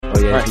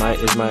Yeah,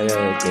 Right. is my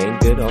game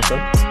good also?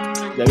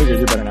 Yeah, you're good.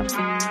 You're better now.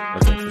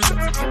 Okay, for sure.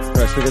 All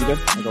right, so good,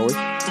 like always.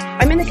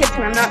 I'm in the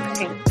kitchen. I'm not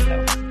cooking.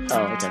 So.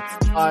 Oh, okay.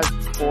 5,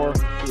 4,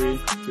 3,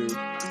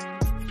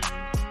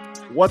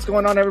 2. What's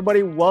going on,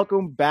 everybody?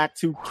 Welcome back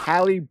to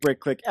Cali Brick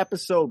Click,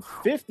 episode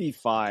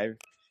 55.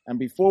 And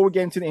before we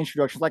get into the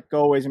introductions, like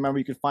always, remember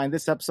you can find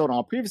this episode and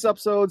all previous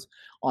episodes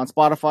on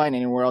Spotify and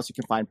anywhere else you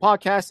can find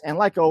podcasts. And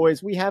like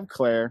always, we have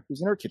Claire,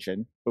 who's in her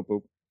kitchen. Boop,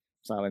 boop.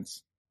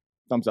 Silence.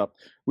 Thumbs up.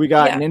 We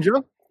got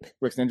Ninja,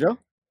 Rick's Ninja.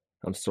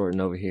 I'm sorting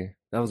over here.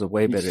 That was a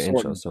way better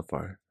intro so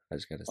far. I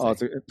just gotta say. Oh,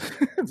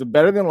 it's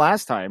better than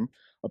last time,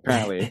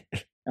 apparently.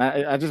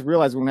 I just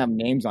realized we don't have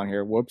names on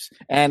here. Whoops.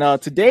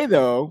 And today,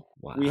 though,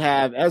 we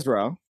have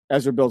Ezra.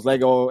 Ezra builds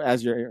Lego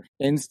as your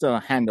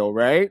Insta handle,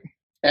 right?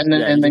 And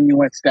then you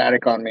went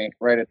static on me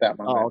right at that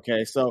moment. Oh,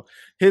 okay. So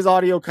his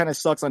audio kind of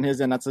sucks on his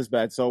end. That's his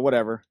bad. So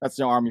whatever. That's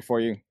the army for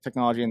you.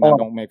 Technology and that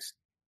don't mix.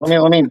 Let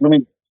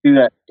me do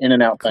that in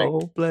and out thing.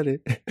 Cold-blooded.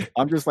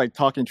 I'm just like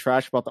talking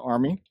trash about the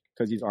army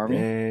because he's army.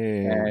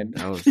 Dang,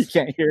 And he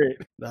can't hear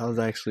it. That was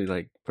actually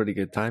like pretty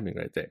good timing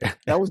right there.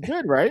 That was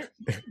good, right?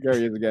 There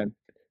he is again.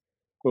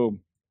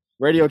 Boom.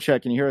 Radio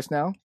check. Can you hear us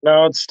now?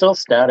 No, it's still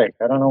static.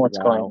 I don't know what's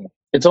going on.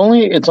 It's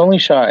only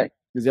shy.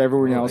 Does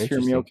everyone else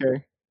hear me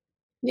okay?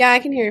 Yeah, I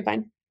can hear you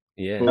fine.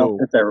 Yeah. No,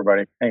 it's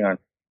everybody. Hang on.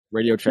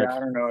 Radio check. Yeah, I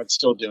don't know. It's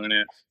still doing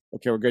it.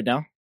 Okay, we're good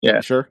now? Yeah.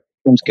 You sure?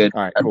 Seems good.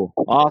 All right, cool.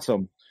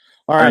 Awesome.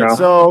 All right,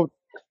 so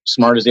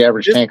smart as the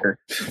average tanker.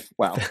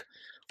 Wow.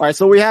 All right,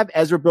 so we have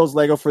Ezra Builds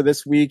Lego for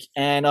this week.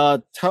 And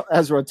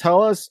Ezra,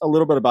 tell us a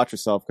little bit about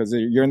yourself because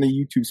you're in the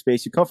YouTube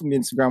space. You come from the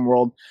Instagram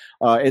world.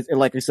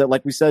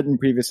 Like we said in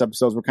previous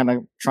episodes, we're kind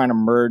of trying to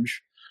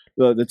merge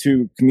the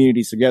two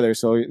communities together.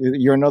 So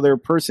you're another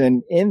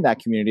person in that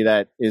community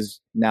that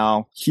is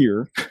now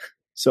here.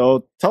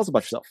 So tell us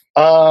about yourself.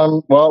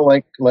 Well,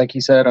 like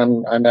you said,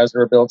 I'm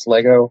Ezra Builds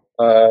Lego.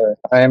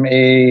 I'm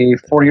a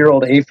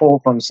 40-year-old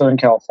AFOL from Southern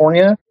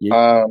California.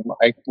 Yeah.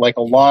 I like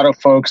a lot of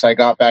folks. I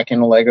got back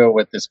into Lego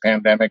with this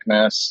pandemic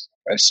mess.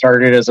 I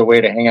started as a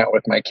way to hang out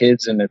with my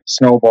kids, and it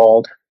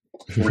snowballed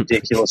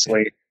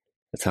ridiculously.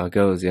 That's how it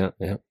goes. Yeah.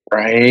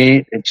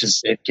 Right.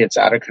 It gets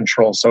out of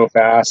control so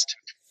fast.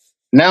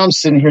 Now I'm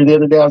sitting here the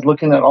other day, I was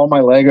looking at all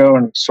my Lego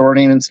and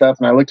sorting and stuff,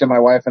 and I looked at my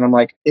wife and I'm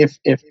like, if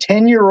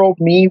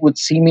 10-year-old me would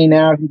see me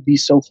now, he'd be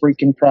so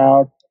freaking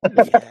proud.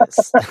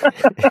 Yes.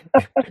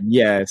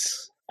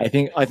 Yes. I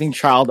think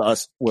child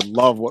us would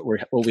love what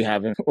we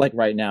have like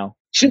right now.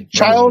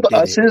 Child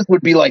us's would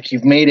be like,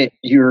 you've made it.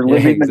 You're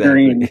living the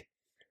dream.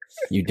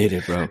 You did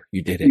it, bro.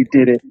 You did it. You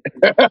did it.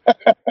 I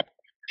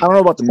don't know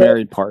about the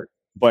married part.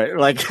 But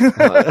like,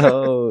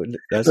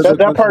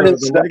 that part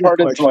is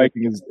like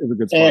is a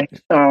good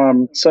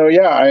spot. So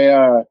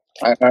yeah,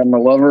 I'm a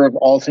lover of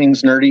all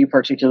things nerdy,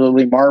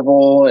 particularly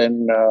Marvel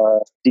and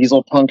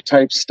diesel punk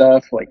type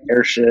stuff like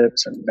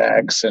airships and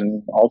mechs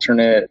and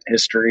alternate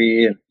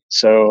history. And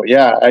so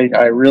yeah,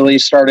 I really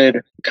started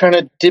kind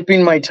of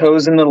dipping my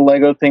toes into the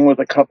Lego thing with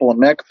a couple of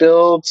mech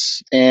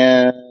builds,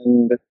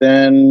 and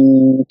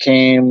then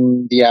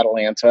came the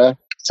Atalanta.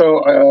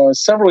 So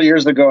several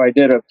years ago, I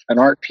did an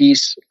art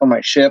piece for my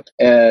ship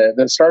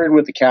that started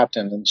with the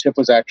captain, and the ship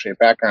was actually a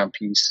background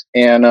piece.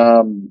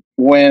 And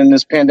when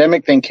this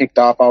pandemic thing kicked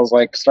off, I was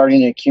like starting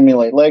to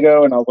accumulate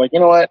Lego, and I was like,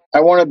 you know what?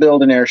 I want to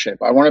build an airship.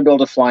 I want to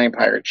build a flying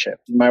pirate ship.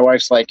 And my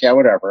wife's like, yeah,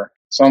 whatever.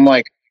 So I'm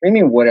like, what do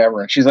you mean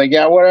whatever? And she's like,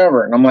 yeah,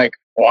 whatever. And I'm like,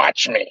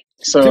 watch me.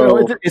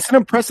 So it's an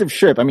impressive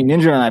ship. I mean,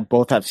 Ninja and I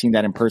both have seen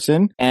that in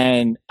person,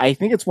 and I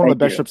think it's one of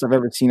the best ships I've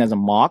ever seen as a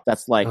mock.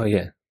 That's like, oh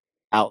yeah.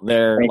 Out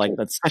there, like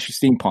that's especially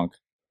steampunk.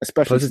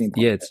 Steampunk.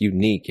 Yeah, it's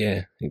unique.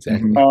 Yeah,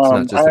 exactly. Mm-hmm. It's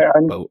not just a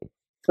I'm boat.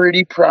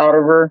 Pretty proud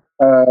of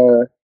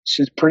her.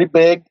 She's pretty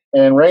big,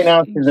 and right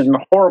now she's in a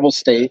horrible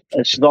state.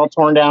 She's all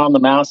torn down. The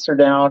masts are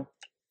down.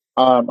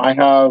 I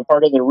have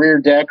part of the rear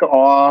deck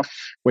off.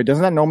 Wait,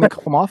 doesn't that normally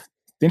come off?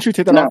 Didn't you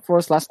take that off for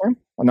us last time?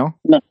 Oh no.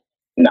 No.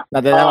 Now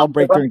did that all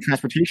break during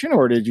transportation,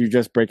 or did you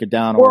just break it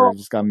down, or it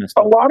just got messed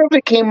up? A lot of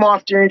it came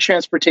off during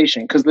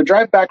transportation because the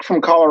drive back from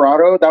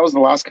Colorado, that was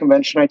the last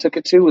convention I took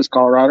it to, was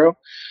Colorado.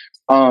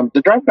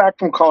 The drive back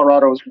from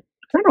Colorado was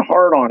kind of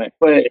hard on it,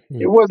 but it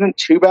wasn't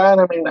too bad.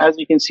 I mean, as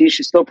you can see,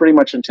 she's still pretty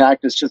much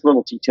intact. It's just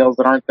little details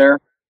that aren't there,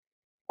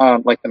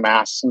 like the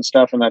masts and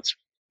stuff, and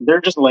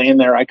they're just laying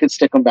there. I could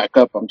stick them back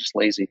up. I'm just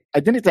lazy.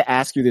 I didn't get to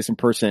ask you this in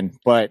person,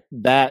 but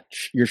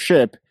your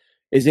ship,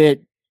 is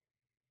it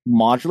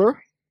modular?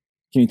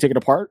 Can you take it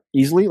apart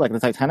easily, like the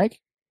Titanic?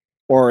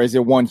 Or is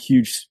it one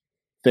huge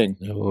thing?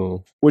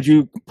 Oh. Would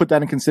you put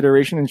that in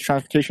consideration in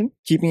transportation?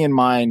 Keeping in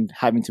mind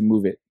having to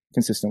move it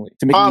consistently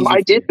to make it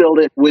I did build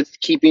it with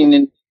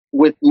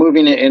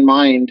moving it in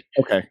mind.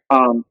 Okay.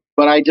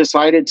 But I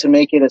decided to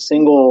make it a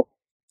single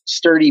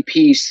sturdy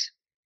piece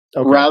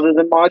rather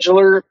than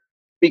modular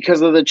because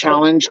of the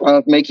challenge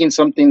of making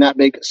something that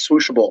big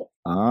swooshable.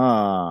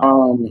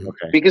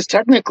 Because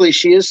technically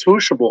she is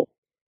swooshable.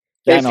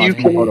 Yeah,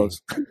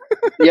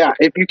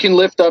 if you can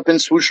lift up and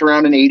swoosh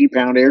around an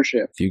 80-pound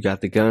airship. If you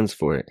got the guns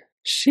for it.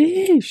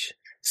 Sheesh.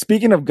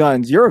 Speaking of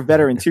guns, you're a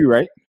veteran too,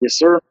 right? Yes,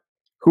 sir.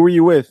 Who are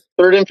you with?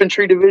 3rd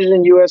Infantry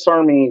Division, U.S.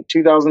 Army,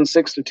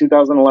 2006 to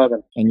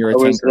 2011. And you're I a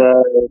was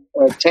tanker.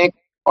 a tank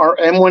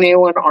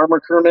M1A1 Armor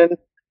Crewman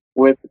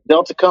with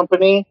Delta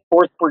Company,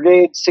 4th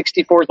Brigade,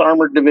 64th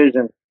Armored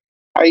Division.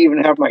 I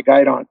even have my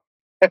guide on.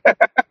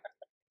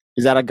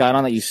 Is that a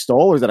guidon that you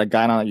stole, or is that a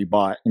guidon that you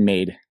bought and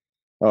made?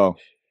 Oh,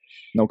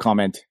 no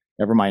comment.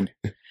 Never mind.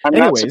 I'm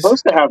Anyways. not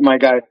supposed to have my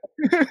guide.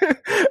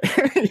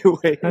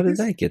 Anyways, How did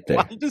that get there?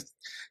 I just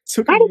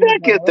took How did that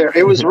get there?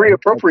 It was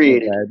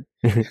reappropriated.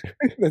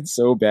 That's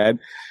so bad.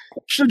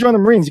 Should have joined the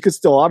Marines. You could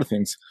steal a lot of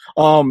things.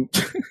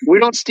 We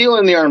don't steal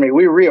in the Army.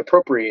 We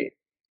reappropriate.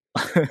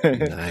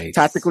 Nice.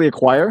 Tactically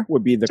acquire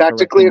would be the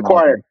Tactically correct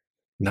acquire. terminology.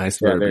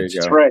 Nice Yeah, there verbiage. you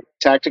go. That's right.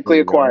 Tactically There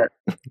you go. acquire.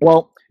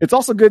 Well, it's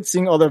also good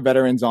seeing other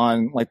veterans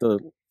on like the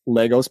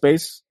Lego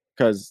space,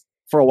 because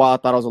for a while I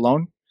thought I was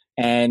alone,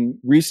 and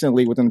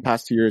recently within the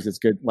past 2 years, it's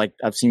good. Like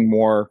I've seen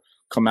more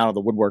come out of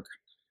the woodwork,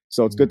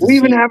 so it's good to We see.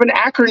 even have an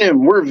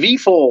acronym. We're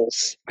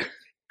VFOLs.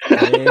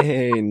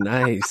 Hey,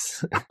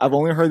 nice. I've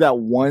only heard that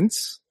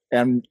once,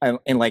 and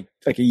like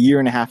a year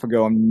and a half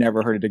ago, I've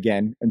never heard it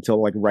again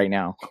until like right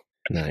now.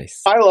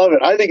 Nice. I love it.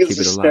 I think it's Keep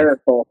it alive.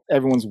 hysterical.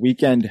 Everyone's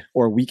weekend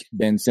or week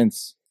been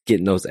since.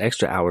 Getting those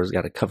extra hours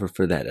got to cover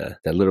for that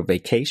little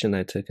vacation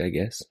I took, I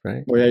guess,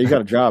 right? Well, yeah, you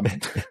got a job.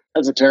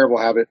 That's a terrible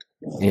habit.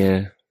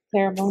 Yeah.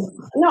 Terrible.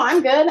 No,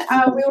 I'm good.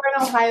 We were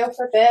in Ohio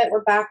for a bit.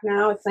 We're back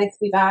now. It's nice to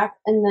be back.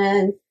 And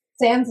then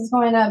Sans is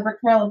going to Brick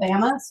Hill,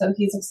 Alabama, so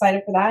he's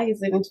excited for that. He's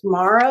leaving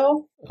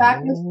tomorrow.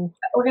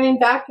 We're getting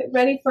back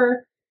ready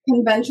for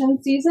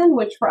convention season,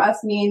 which for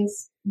us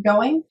means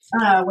going,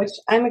 which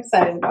I'm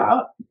excited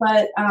about.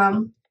 But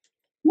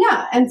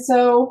yeah, and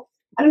so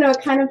I don't know.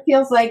 It kind of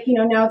feels like,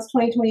 now it's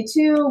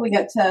 2022. We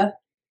get to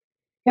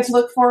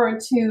look forward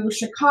to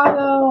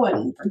Chicago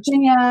and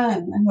Virginia,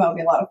 and that'll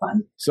be a lot of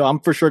fun. So I'm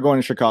for sure going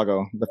to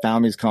Chicago. The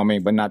family's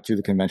coming, but not to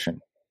the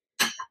convention.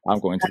 I'm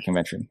going to the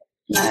convention.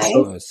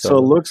 Nice. So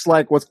it looks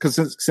like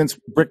because since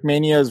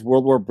Brickmania's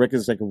World War Brick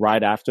is like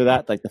right after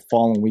that, like the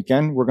following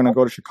weekend, we're gonna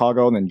go to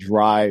Chicago and then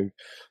drive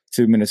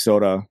to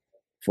Minnesota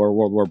for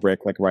World War Brick,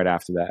 like right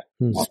after that.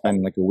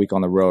 Spend like a week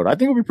on the road. I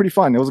think it'll be pretty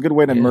fun. It was a good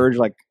way to merge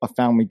like a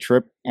family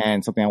trip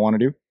and something I want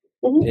to do.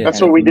 Yeah. That's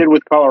what we did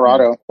with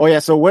Colorado. Oh yeah.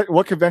 So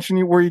what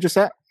convention were you just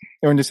at?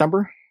 In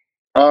December?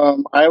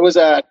 I was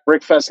at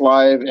Brickfest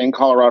Live in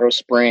Colorado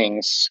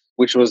Springs,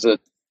 which was a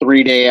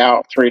 3-day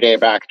out, 3-day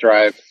back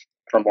drive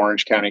from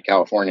Orange County,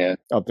 California.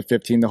 Up to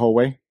 15 the whole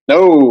way?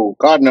 No,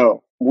 God,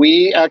 no.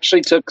 We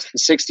actually took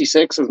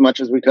 66 as much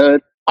as we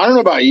could. I don't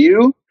know about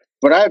you,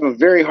 but I have a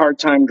very hard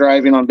time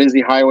driving on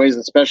busy highways,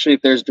 especially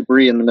if there's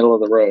debris in the middle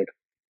of the road.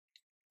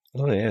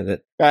 Oh, yeah.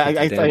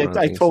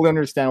 I totally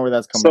understand where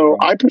that's coming So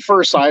from. I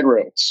prefer side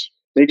roads.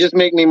 They just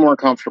make me more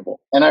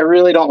comfortable. And I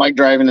really don't like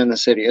driving in the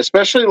city,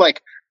 especially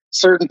like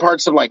certain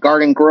parts of like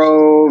Garden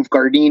Grove,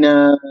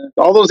 Gardena.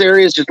 All those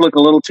areas just look a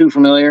little too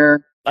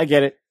familiar. I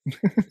get it.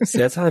 See,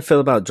 that's how I feel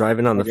about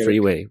driving on the get it.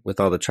 freeway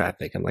with all the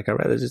traffic. I'm like, I'd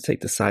rather just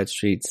take the side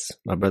streets.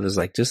 My brother's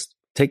like, just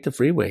take the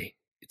freeway.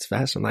 It's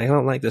faster. I'm like, I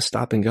don't like the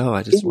stop and go.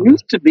 I just It want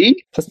used to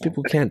be. Plus,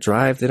 people can't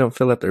drive. They don't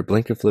fill up their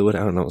blinker fluid. I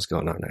don't know what's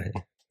going on.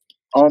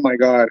 Oh my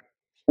God.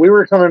 We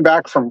were coming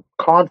back from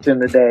Compton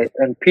today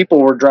and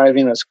people were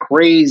driving us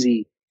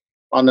crazy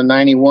on the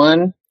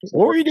 91.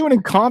 What were you doing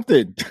in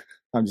Compton?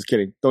 I'm just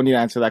kidding. Don't need to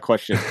answer that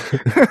question.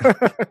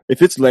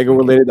 If it's Lego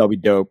related, that'll be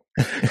dope.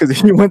 Because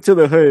if you went to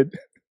the hood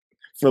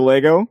for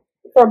Lego,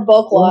 For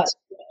bulk lot.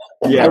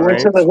 yeah, I went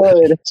to the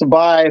hood to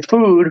buy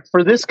food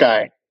for this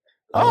guy.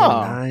 Oh,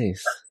 Oh.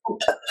 nice.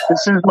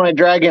 This is my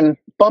dragon,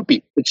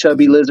 Bumpy, the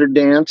chubby lizard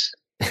dance.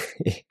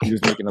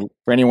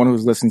 For anyone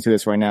who's listening to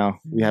this right now,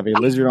 we have a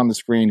lizard on the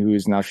screen who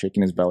is now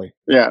shaking his belly.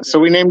 Yeah, so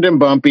we named him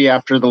Bumpy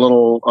after the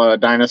little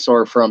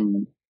dinosaur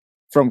from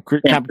From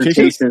Camp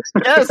Cretaceous?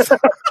 Cretaceous. Yes,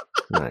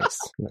 Nice.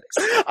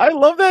 I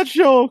love that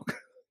show.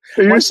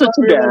 You're such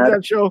a family loves dad.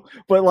 that show,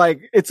 but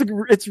like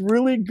it's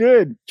really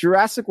good.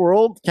 Jurassic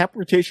World, Camp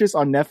Cretaceous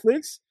on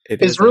Netflix.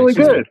 It's really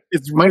actually. good.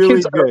 It's My really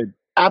kids are- good.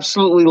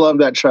 Absolutely love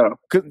that show.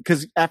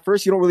 Because at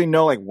first you don't really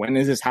know like when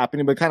is this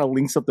happening, but it kind of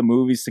links up the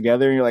movies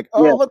together, and you're like,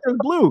 oh Yeah. look, there's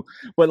blue.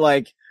 But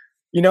like,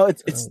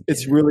 it's Oh,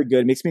 it's yeah. really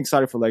good. It makes me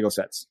excited for Lego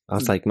sets. I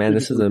was like, man,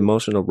 this is an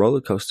emotional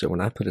roller coaster when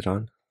I put it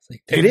on. It's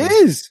like, It damn.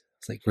 is.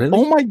 It's like, really?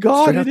 Oh my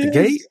god, Straight out it the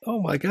is. gate?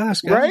 Oh my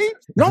gosh, guys. Right?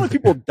 You know how many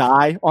people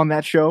die on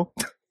that show?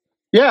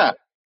 Yeah,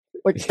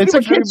 Like it's pretty a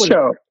much kids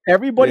show.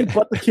 Everybody Yeah.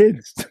 but the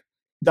kids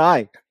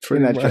die.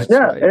 Pretty in that much. show. Yeah,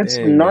 Right. it's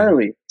Dang, man.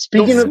 gnarly.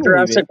 Speaking Don't of believe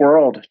Jurassic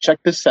World, check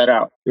this set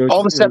out. It was-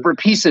 All the separate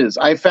pieces.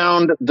 I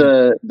found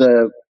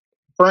the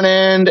front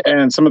end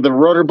and some of the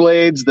rotor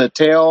blades, the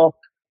tail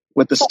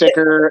with the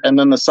sticker, and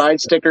then the side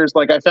stickers.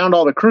 Like I found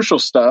all the crucial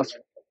stuff.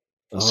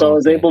 So I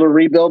was okay. able to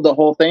rebuild the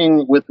whole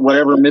thing with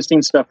whatever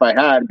missing stuff I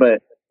had,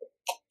 but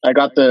I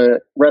got the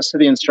rest of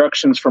the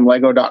instructions from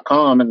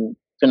Lego.com and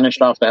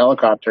finished off the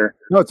helicopter.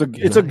 No, it's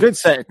a good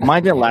set.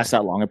 Mine didn't last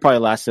that long. It probably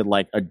lasted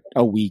like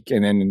a week,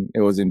 and then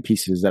it was in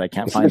pieces that I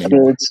can't find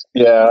anymore.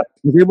 Yeah. I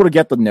was able to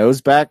get the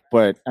nose back,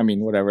 but I mean,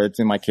 whatever. It's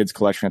in my kids'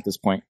 collection at this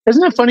point.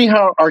 Isn't it funny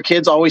how our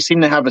kids always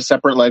seem to have a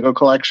separate Lego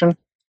collection?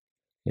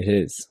 It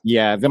is.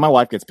 Yeah, then my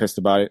wife gets pissed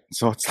about it,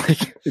 so it's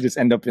like they just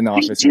end up in the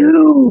office.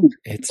 Dude,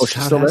 It's Oh, she's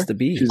how still it has there? to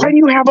be. She's why do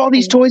you have all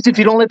these toys if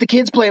you don't let the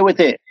kids play with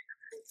it?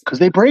 Because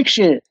they break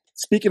shit.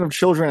 Speaking of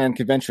children and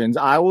conventions,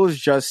 I was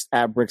just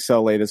at Bricks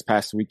LA this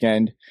past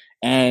weekend,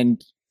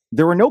 and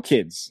there were no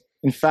kids.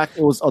 In fact,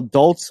 it was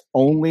adults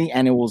only,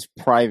 and it was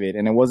private,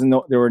 and there was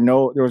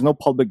no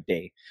public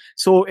day.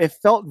 So it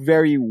felt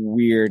very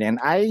weird, and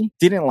I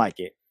didn't like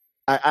it.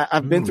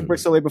 I've been to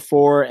Bricks LA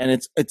before, and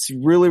it's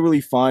really,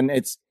 really fun.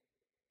 It's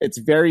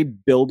very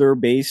builder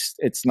based.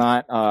 It's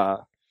not,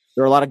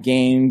 there are a lot of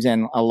games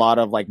and a lot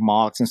of like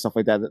mocks and stuff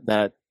like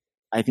that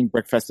I think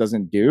Brickfest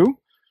doesn't do.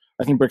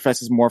 I think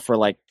Brickfest is more for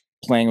like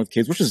playing with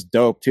kids, which is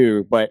dope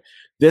too. But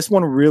this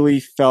one really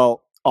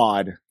felt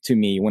odd to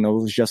me when it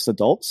was just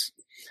adults.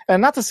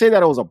 And not to say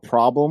that it was a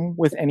problem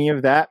with any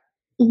of that,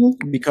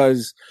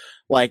 because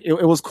like it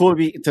was cool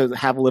to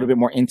have a little bit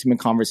more intimate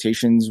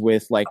conversations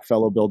with like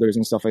fellow builders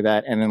and stuff like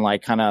that. And then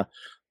like kind of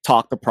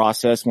talk the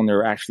process when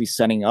they're actually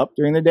setting up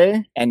during the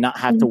day and not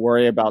have to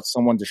worry about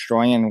someone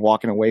destroying and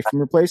walking away from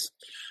your place.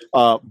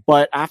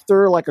 But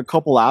after like a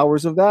couple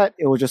hours of that,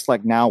 it was just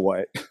like, now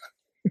what?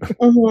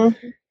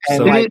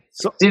 And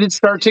So, did it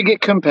start to get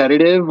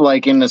competitive,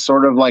 like in a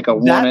sort of like a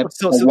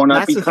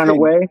one-uppy kind of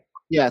way?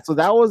 Yeah, so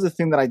that was the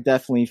thing that I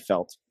definitely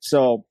felt.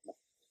 So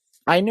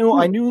I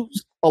knew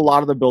a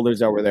lot of the builders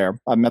that were there.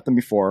 I met them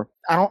before.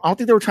 I don't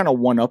think they were trying to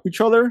one up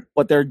each other,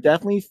 but it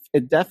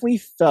definitely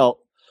felt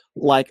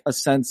like a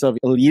sense of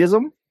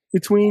elitism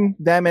between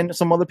them and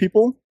some other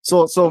people.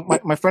 So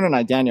my friend and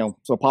I, Daniel,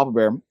 so Papa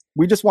Bear,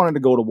 we just wanted to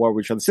go to war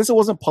with each other. Since it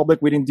wasn't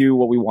public, we didn't do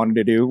what we wanted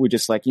to do. We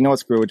just like, you know what,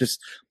 screw it. Just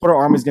put our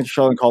armies against each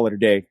other and call it a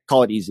day.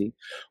 Call it easy.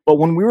 But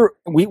when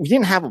we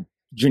didn't have a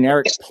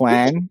generic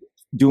plan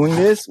doing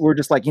this. We're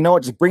just like, you know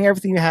what, just bring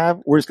everything you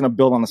have. We're just going to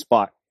build on the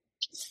spot.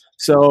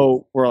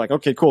 So we're like,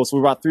 okay, cool. So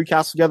we brought 3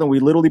 castles together and we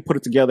literally put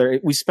it together.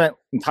 We spent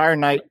entire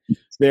night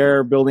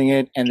there building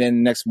it. And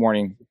then next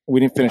morning,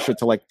 we didn't finish it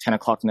till like 10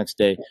 o'clock the next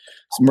day.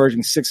 So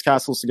merging 6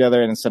 castles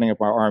together and then setting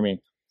up our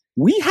army.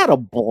 We had a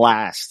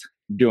blast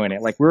doing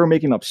it. Like we were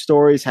making up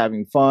stories,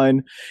 having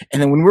fun. And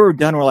then when we were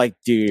done, we're like,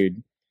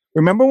 dude,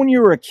 remember when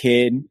you were a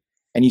kid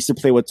and used to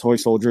play with toy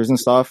soldiers and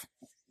stuff?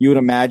 You would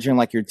imagine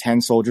like your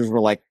 10 soldiers were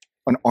like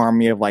an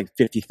army of like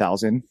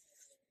 50,000.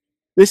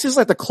 This is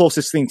like the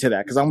closest thing to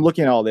that, because I'm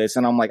looking at all this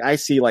and I'm like, I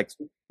see like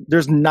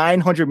there's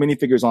 900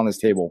 minifigures on this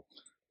table.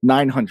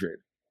 900.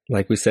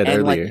 Like we said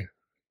earlier,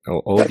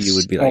 all of you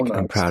would be like,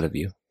 I'm proud of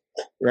you.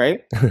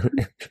 Right?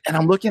 And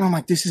I'm looking, I'm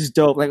like, this is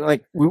dope.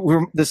 Like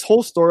we're this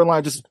whole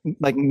storyline, just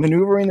like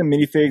maneuvering the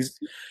minifigs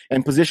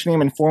and positioning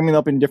them and forming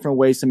up in different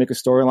ways to make a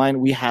storyline.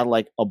 We had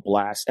like a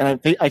blast. And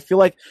I feel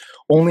like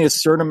only a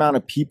certain amount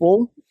of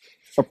people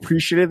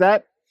appreciated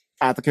that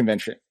at the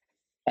convention.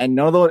 And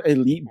none of the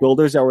elite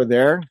builders that were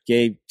there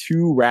gave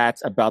 2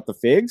 rats about the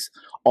figs.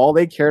 All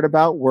they cared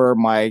about were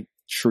my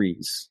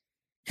trees.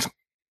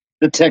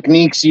 The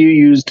techniques you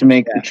use to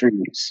make the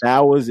trees.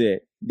 That was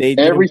it.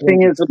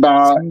 Everything is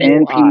about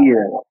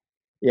NPL.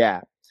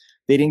 Yeah.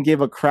 They didn't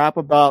give a crap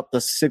about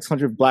the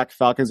 600 Black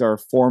Falcons that are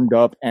formed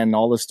up and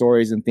all the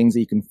stories and things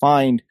that you can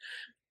find.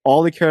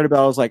 All they cared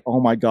about was like,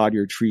 oh my God,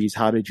 your trees.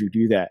 How did you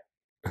do that?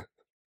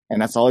 And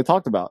that's all they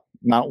talked about.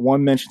 Not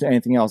one mention to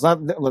anything else.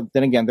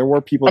 Then again, there were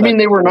people. I mean,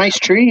 they were nice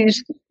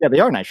trees. Yeah, they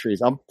are nice trees.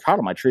 I'm proud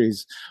of my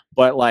trees.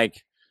 But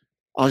like,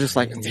 I was just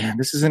like, damn,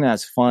 this isn't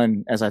as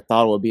fun as I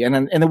thought it would be.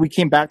 And then we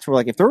came back to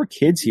like, if there were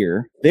kids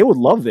here, they would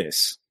love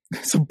this.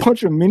 It's a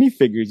bunch of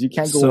minifigures. You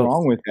can't go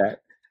wrong with that.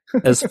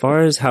 As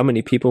far as how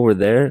many people were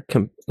there,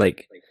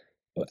 like,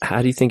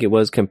 how do you think it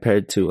was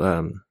compared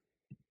to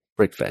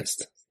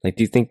Brickfest? Like,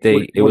 do you think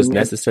it was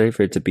necessary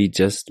for it to be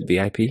just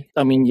VIP?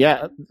 I mean,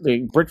 yeah,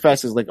 the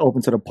Brickfest is like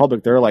open to the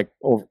public. There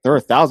are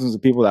thousands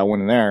of people that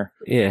went in there.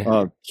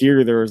 Yeah.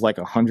 Here there was like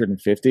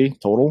 150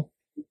 total.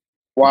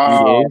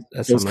 Wow.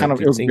 It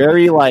was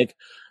very like,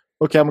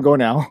 okay, I'm gonna go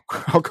now.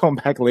 I'll come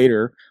back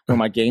later when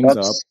my game's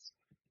up.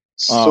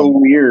 So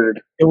weird.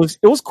 It was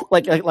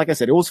like I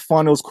said, it was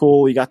fun. It was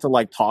cool. You got to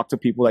like talk to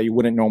people that you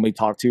wouldn't normally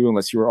talk to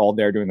unless you were all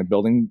there during the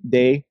building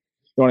day.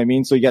 You know what I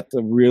mean? So you got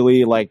to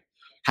really like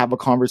have a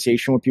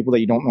conversation with people that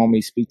you don't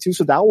normally speak to.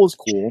 So that was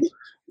cool.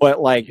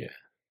 But like,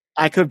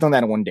 I could have done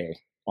that in one day,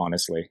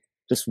 honestly.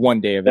 Just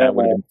one day of that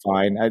would have been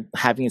fine.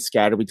 Having it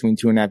scattered between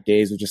 2.5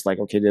 days was just like,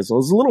 okay, this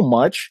was a little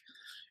much.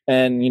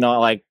 And, you know,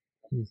 like,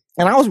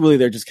 and I was really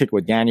there just kicking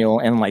with Daniel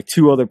and like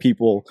 2 other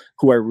people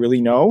who I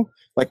really know.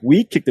 Like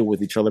we kicked it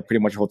with each other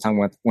pretty much the whole time.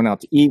 Went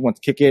out to eat, went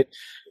to kick it,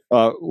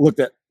 looked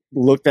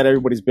at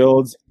everybody's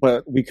builds,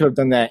 but we could have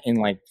done that in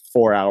like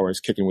 4 hours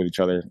kicking with each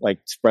other, like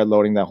spread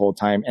loading that whole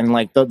time. And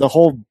like the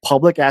whole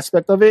public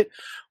aspect of it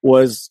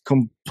was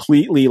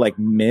completely like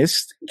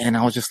missed. And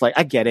I was just like,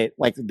 I get it.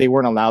 Like they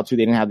weren't allowed to,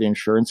 they didn't have the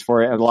insurance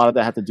for it. A lot of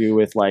that had to do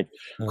with like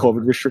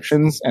COVID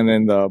restrictions and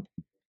then the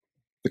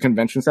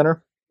convention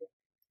center.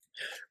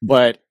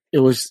 But it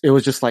was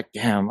just like,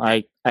 damn,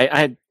 I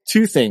had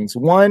 2 things.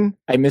 1,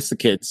 I miss the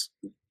kids.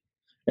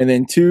 And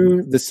then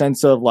 2, the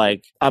sense of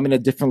like, I'm in a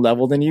different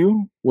level than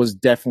you was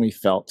definitely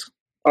felt.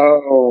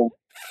 Oh,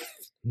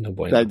 No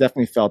boy. I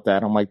definitely felt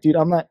that. I'm like, dude,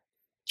 I'm not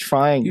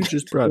trying. You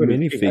just brought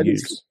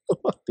minifigures.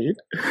 Dude.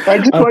 I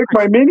just like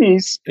my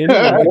minis.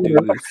 Anyone can do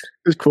this.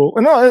 It's cool.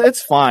 No,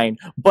 it's fine.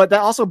 But that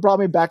also brought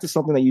me back to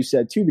something that you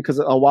said too, because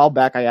a while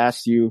back I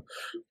asked you,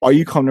 are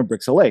you coming to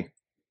Bricks LA?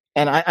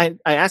 And I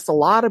asked a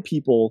lot of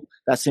people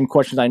that same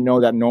question I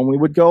know that normally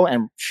would go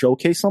and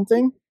showcase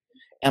something.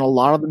 And a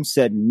lot of them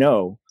said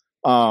no.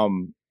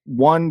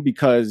 One,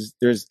 because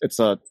there's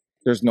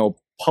no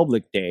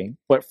public day,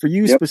 but for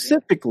you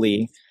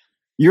specifically,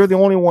 you're the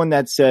only one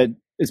that said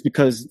it's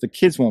because the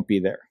kids won't be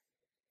there.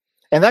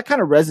 And that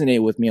kind of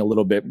resonated with me a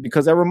little bit,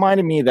 because that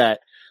reminded me that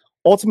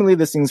ultimately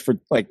this thing's for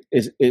like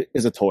is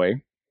a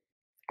toy.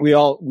 We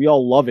all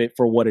love it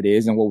for what it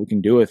is and what we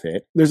can do with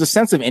it. There's a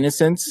sense of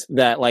innocence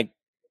that like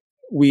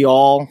we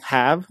all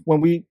have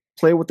when we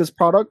play with this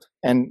product,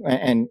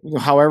 and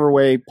however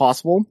way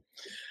possible,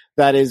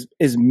 that is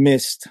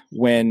missed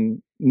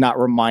when not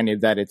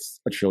reminded that it's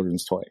a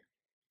children's toy.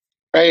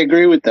 I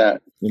agree with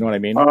that. You know what I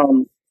mean?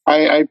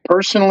 I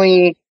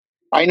personally,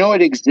 I know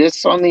it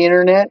exists on the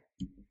internet,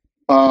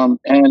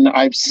 and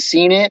I've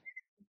seen it,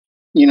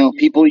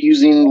 people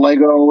using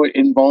Lego,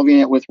 involving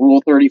it with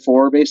Rule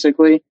 34,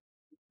 basically.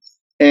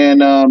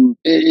 And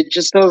it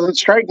just doesn't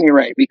strike me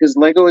right, because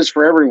Lego is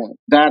for everyone.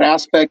 That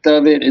aspect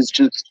of it is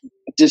just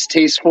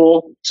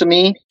distasteful to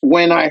me.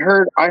 When I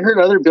heard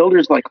other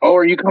builders like, "Oh,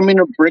 are you coming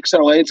to Bricks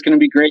LA? It's going to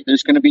be great.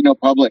 There's going to be no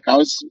public." I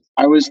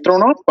was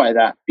thrown off by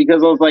that,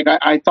 because I was like,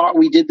 I thought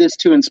we did this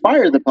to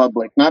inspire the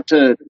public, not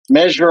to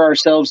measure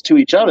ourselves to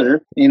each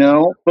other,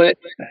 But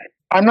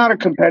I'm not a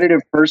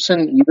competitive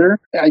person either.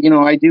 I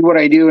do what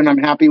I do, and I'm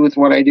happy with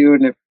what I do.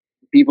 And if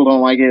people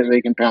don't like it,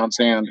 they can pound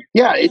sand.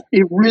 Yeah,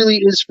 it really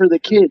is for the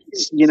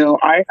kids.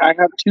 I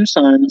have two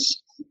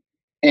sons,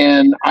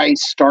 and I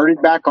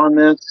started back on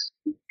this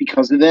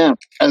because of them.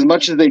 As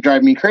much as they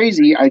drive me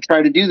crazy, I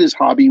try to do this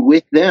hobby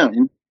with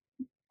them.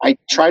 I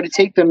try to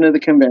take them to the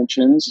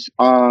conventions.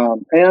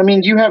 And I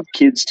mean, you have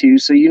kids too,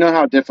 so you know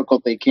how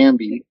difficult they can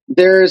be.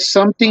 There is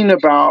something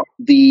about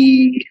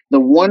the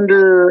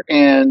wonder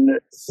and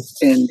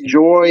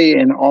joy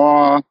and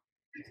awe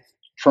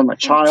from a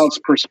child's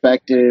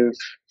perspective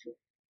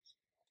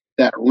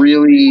that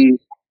really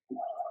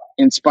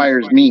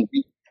inspires me.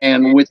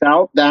 And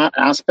without that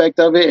aspect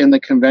of it in the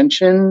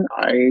convention,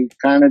 I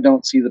kind of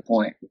don't see the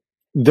point.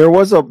 There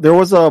was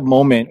a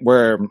moment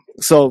where,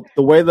 so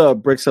the way the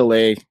Bricks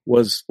LA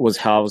was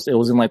housed, it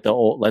was in like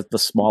the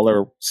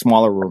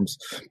smaller rooms,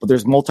 but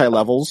there's multi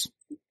levels.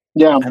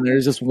 Yeah. And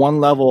there's just one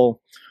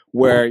level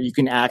where you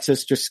can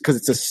access, just because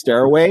it's a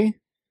stairway,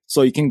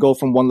 so you can go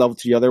from one level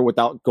to the other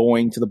without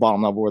going to the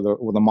bottom level where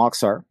the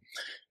MOCs are.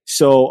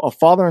 So a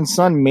father and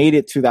son made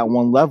it to that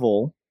one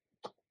level,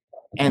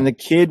 and the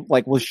kid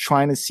was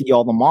trying to see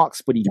all the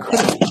MOCs, but he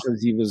couldn't,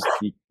 because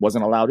he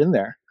wasn't allowed in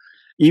there.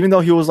 Even though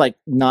he was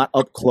not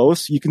up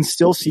close, you can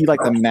still see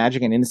the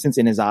magic and innocence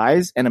in his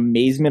eyes and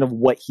amazement of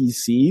what he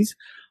sees.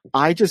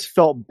 I just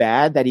felt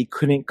bad that he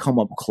couldn't come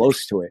up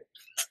close to it.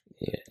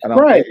 Yeah.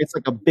 Right. It's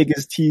the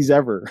biggest tease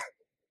ever.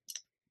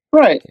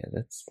 Right.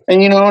 Yeah,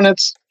 and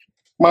it's,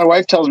 my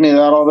wife tells me that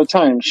all the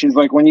time. She's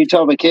like, when you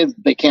tell the kids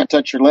they can't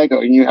touch your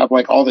Lego, and you have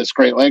all this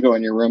great Lego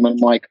in your room, and I'm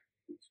like,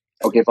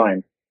 okay,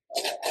 fine.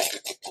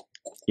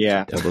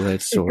 Yeah.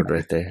 Double-edged sword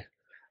right there.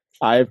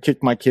 I've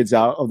kicked my kids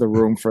out of the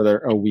room for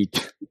a week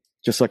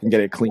just so I can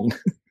get it clean.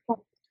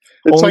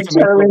 It's like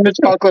Charlie in the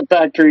Chocolate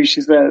Factory,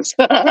 she says.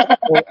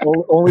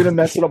 Only to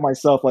mess it up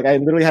myself. I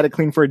literally had to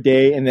clean for a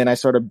day, and then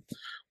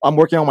I'm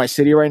working on my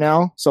city right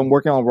now, so I'm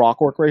working on rock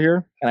work right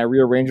here, and I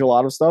rearrange a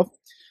lot of stuff.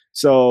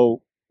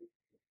 So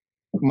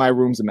my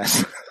room's a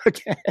mess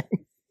again.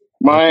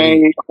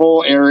 My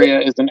whole area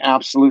is an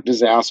absolute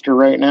disaster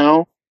right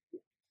now.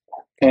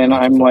 And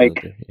I'm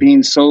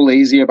being so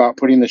lazy about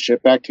putting the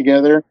shit back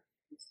together.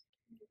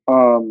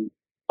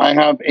 I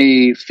have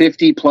a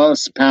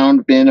 50+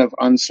 pound bin of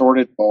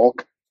unsorted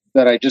bulk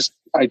that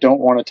I don't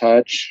want to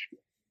touch.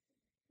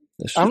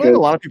 I don't think a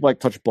lot of people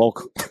touch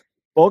bulk.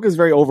 Bulk is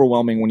very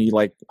overwhelming when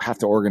you have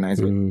to organize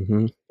it. Mm-hmm. You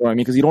know what I mean?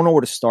 Because you don't know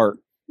where to start.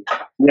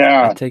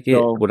 Yeah. I take it.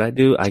 What I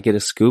do, I get a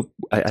scoop.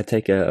 I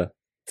take a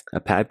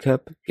pad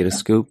cup, get a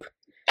scoop,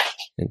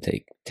 and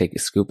take it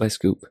scoop by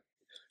scoop.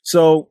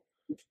 So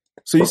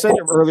you said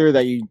earlier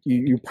that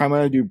you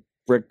primarily do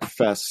Brick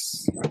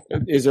Fests.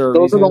 Is there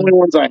those are the only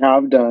ones I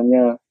have done?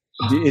 Yeah.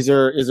 Is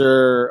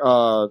there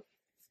a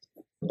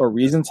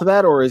reason to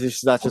that, or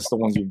is that just the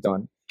ones you've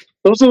done?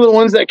 Those are the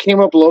ones that came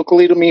up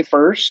locally to me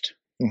first.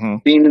 Mm-hmm.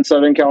 Being in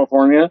Southern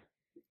California,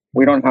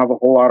 we don't have a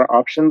whole lot of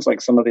options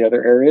like some of the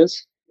other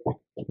areas. Right.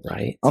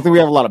 I don't think we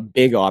have a lot of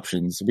big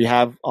options. We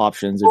have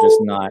options. They're just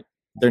not.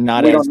 They're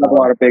not. We don't have a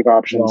lot of big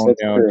options.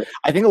 That's true.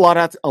 I think a lot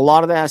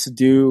of that has to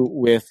do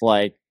with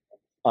where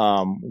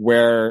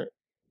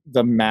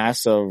the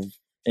mass of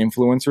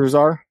influencers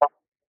are,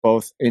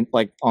 both in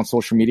on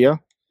social media.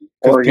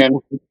 Oregon.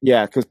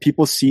 Because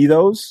people see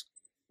those,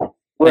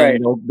 right?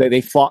 And,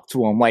 they flock to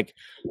them.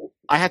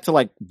 I had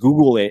to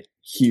Google it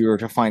here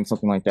to find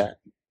something like that.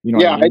 You know?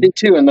 Yeah, I did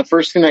too. And the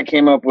first thing that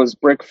came up was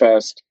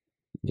Brickfest.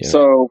 Yeah.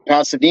 So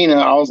Pasadena,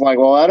 I was like,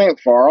 well, that ain't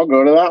far. I'll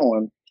go to that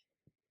one.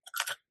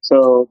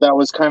 So that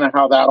was kind of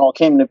how that all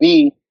came to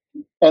be.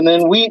 And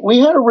then we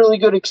had a really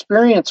good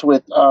experience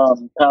with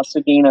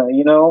Pasadena.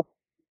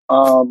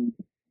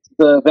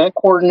 The event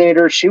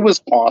coordinator, she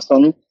was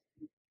awesome.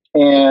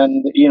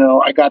 And,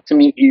 I got to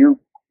meet your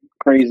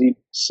crazy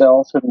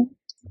self and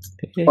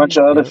a bunch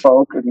of other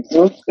folk. And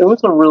it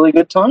was a really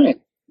good time.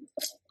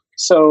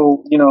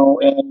 So,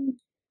 and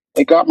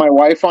it got my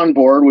wife on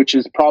board, which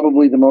is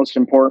probably the most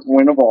important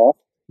win of all.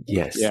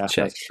 Yes. Yeah,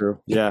 check. that's true.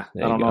 Yeah.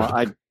 There I don't you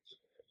know. go.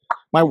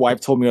 My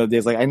wife told me the other day,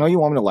 like, I know you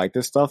want me to like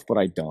this stuff, but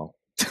I don't.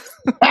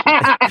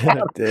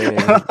 Dang.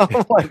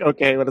 I'm like,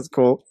 okay, but it's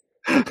cool.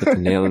 Put the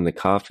nail in the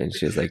coffin.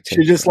 She's like,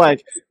 She's just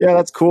like, yeah,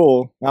 that's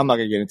cool. I'm not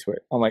gonna get into it.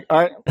 I'm like, all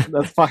right,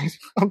 that's fine.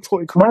 I'm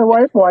totally cool. My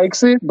wife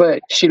likes it,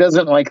 but she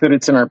doesn't like that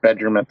it's in our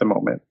bedroom at the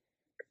moment.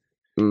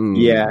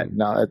 Yeah,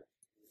 no,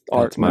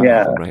 that's my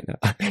problem right now.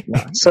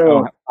 No,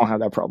 So I don't have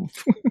that problem.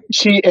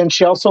 she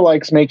also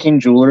likes making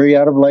jewelry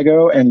out of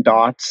Lego and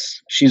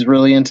dots. She's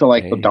really into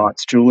the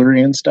dots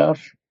jewelry and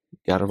stuff.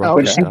 Gotta rock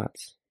the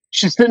dots.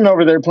 She's sitting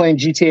over there playing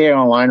GTA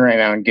Online right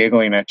now and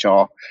giggling at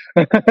y'all.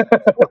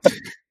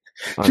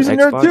 She's a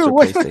nerd too.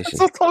 PlayStation?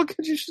 So tall,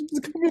 you should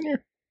come in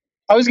here.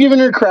 I was giving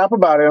her crap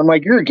about it. I'm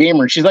like, you're a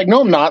gamer. She's like,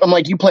 no, I'm not. I'm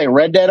like, you play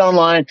Red Dead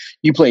Online,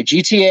 you play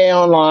GTA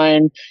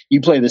Online,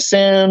 you play The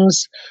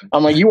Sims.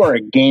 I'm like, you are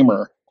a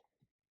gamer.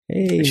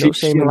 Hey, She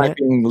didn't like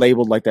being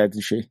labeled like that,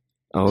 did she?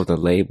 Oh, the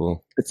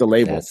label. It's a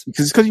label.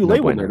 Because you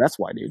labeled her. That's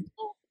why, dude.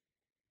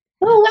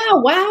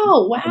 Oh,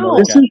 wow.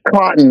 This is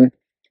Cotton.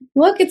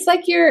 Look, it's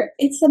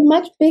a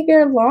much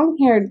bigger,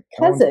 long-haired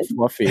cousin.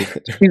 Fluffy.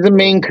 She's a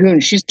Maine Coon.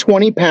 She's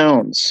 20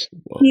 pounds.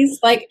 He's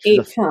like 8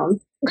 pounds.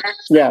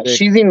 Yeah,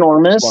 she's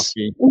enormous.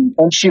 Fluffy.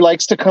 And she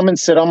likes to come and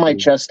sit on my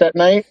chest at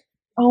night.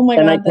 Oh my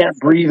God. And I can't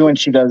breathe when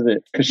she does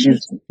it because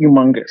she's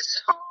humongous.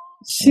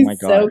 She's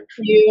so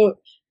cute.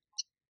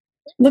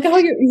 Look how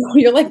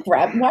you're like,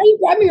 why are you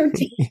grabbing her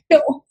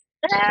tail?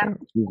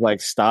 She's like,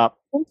 stop.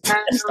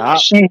 Stop.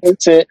 She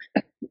hates it.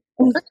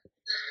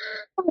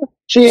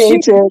 She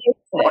hates it.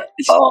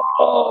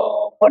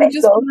 Oh, but I'm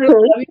so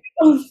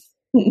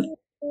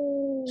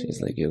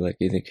She's like, you're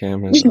lucky the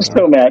camera's She's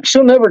so mad.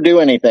 She'll never do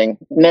anything.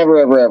 Never,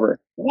 ever, ever.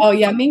 Oh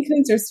yeah, Maine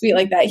Coons are sweet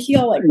like that.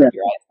 He'll like rip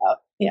your eyes out.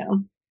 Yeah.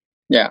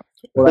 Yeah.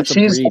 Well, but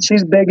she's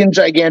big and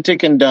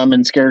gigantic and dumb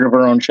and scared of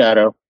her own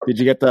shadow. Did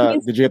you get the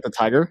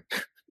tiger?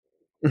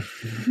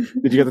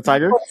 Did you get the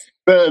tiger?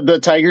 The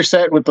tiger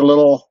set with the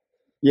little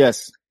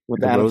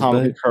with the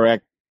anatomically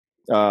correct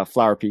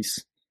flower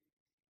piece.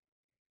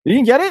 You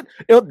didn't get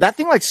it? That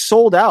thing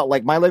sold out.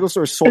 Like my Lego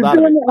store sold out.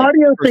 Doing the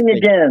audio thing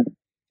again.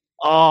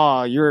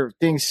 Oh, your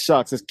thing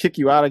sucks. Let's kick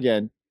you out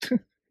again.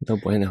 No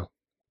bueno.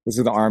 This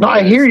is the arm. No,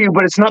 I hear you,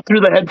 but it's not through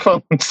the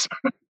headphones.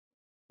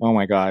 Oh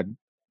my God.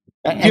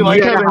 Do you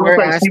like having a higher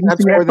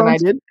ASVAB score than I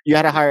did? You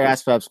had a higher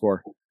ASVAB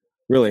score.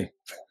 Really?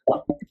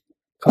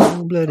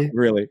 Cold-blooded.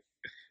 Really?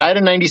 I had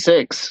a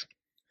 96.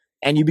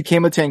 And you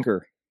became a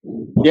tanker.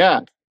 Yeah.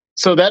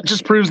 So that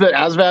just proves that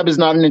ASVAB is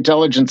not an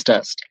intelligence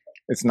test.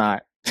 It's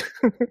not.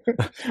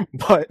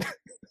 But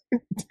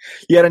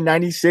you had a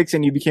 96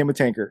 and you became a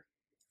tanker.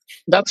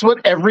 That's what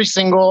every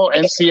single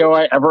NCO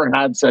I ever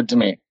had said to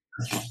me.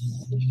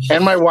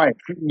 And my wife.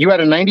 You had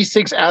a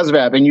 96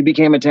 ASVAB and you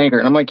became a tanker.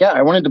 And I'm like, yeah,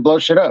 I wanted to blow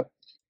shit up.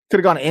 Could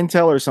have gone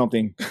Intel or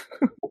something.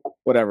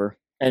 Whatever.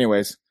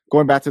 Anyways,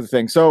 going back to the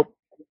thing. So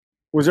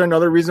was there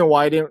another reason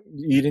why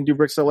you didn't do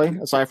Bricks LA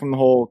aside from the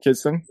whole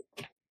kids thing?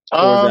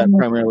 Or was that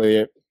primarily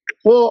it?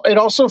 Well, it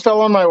also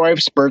fell on my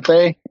wife's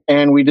birthday,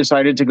 and we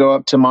decided to go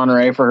up to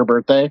Monterey for her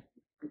birthday.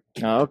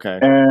 Oh, okay.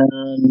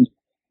 And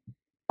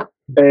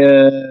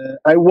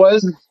I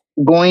was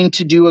going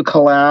to do a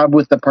collab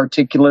with a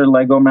particular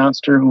Lego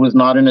master who was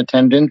not in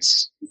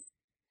attendance.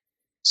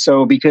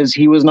 So because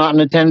he was not in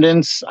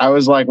attendance, I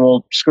was like,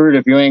 well, screw it.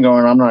 If you ain't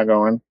going, I'm not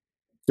going.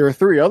 There are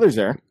 3 others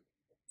there.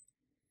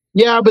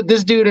 Yeah, but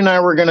this dude and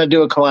I were going to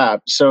do a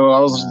collab. So I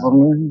was...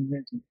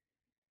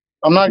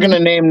 I'm not going to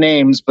name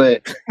names,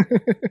 but...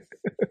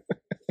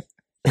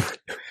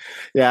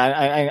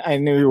 Yeah, I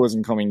knew he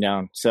wasn't coming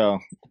down, so...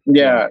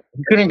 Yeah,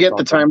 he couldn't get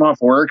the time off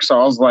work, so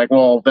I was like,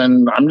 well,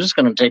 then I'm just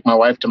going to take my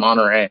wife to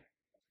Monterey.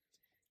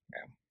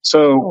 Yeah.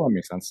 So that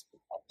makes sense.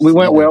 We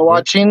went whale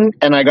watching,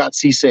 and I got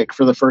seasick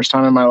for the first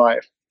time in my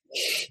life.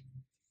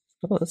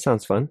 Oh, that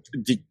sounds fun.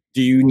 Do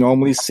you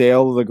normally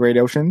sail the great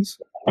oceans?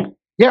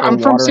 Yeah, I'm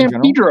from San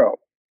Pedro.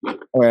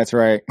 Oh, that's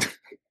right.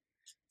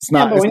 It's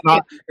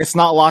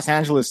not Los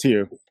Angeles to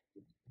you.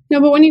 No,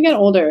 but when you get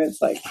older,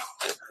 it's like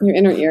your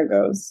inner ear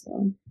goes.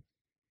 So.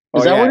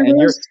 Is that what it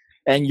is?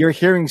 And your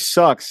hearing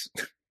sucks.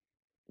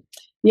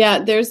 Yeah,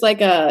 there's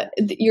like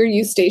your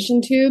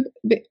eustachian tube.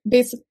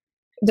 Basically,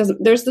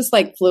 there's this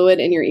like fluid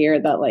in your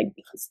ear that like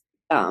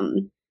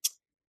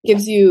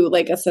gives you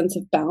like a sense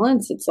of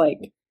balance. It's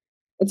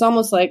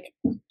almost like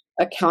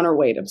a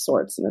counterweight of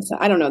sorts in a sense.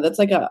 I don't know. That's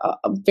like a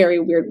very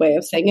weird way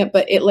of saying it,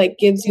 but it like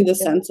gives you the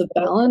sense of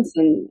balance,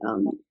 and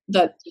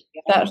that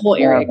whole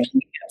area can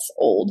get gets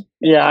old.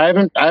 Yeah, I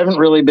haven't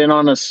really been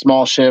on a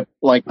small ship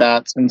like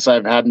that since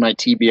I've had my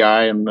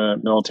TBI in the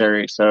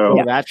military. So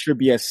that should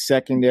be a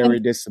secondary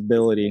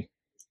disability.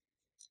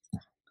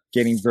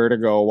 Getting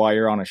vertigo while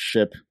you're on a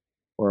ship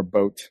or a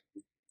boat.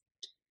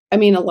 I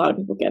mean, a lot of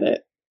people get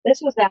it. This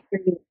was after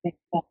you think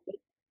about it.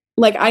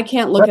 Like, I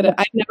can't look at it.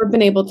 I've never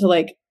been able to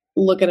like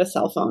look at a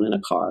cell phone in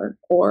a car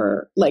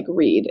or like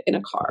read in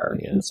a car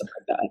and stuff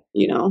like that,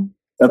 you know?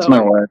 That's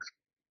my wife.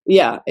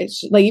 Yeah.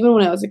 It's like, even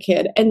when I was a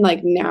kid and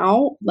like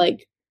now,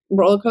 like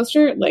roller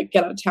coaster, like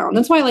get out of town.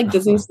 That's why I like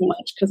Disney so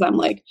much. Cause I'm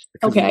like,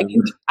 okay,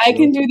 I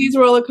can do these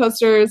roller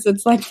coasters.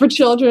 It's like for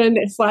children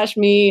 /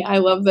 me. I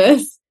love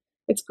this.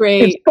 It's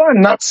great. It's fun,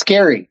 not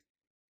scary.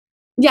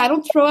 Yeah. I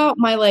don't throw out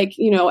my like,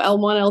 you know,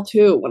 L1,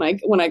 L2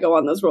 when I go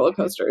on those roller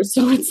coasters.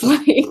 So it's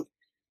like,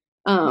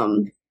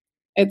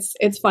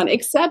 it's fun,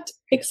 except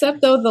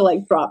though the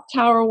like drop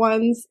tower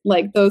ones,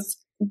 like those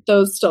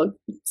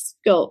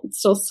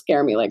still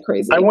scare me like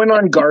crazy. I went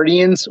on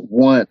Guardians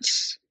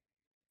once.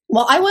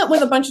 Well, I went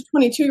with a bunch of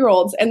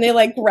 22-year-olds and they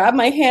like grabbed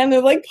my hand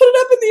and like put it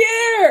up in the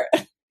air.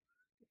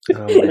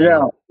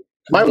 Yeah.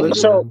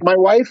 My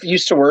wife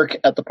used to work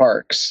at the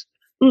parks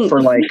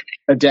for like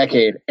a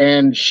decade,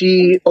 and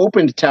she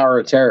opened Tower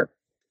of Terror.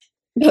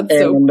 That's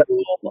so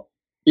cool.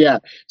 Yeah.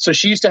 So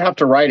she used to have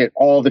to ride it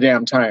all the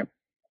damn time.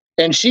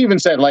 And she even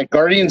said, like,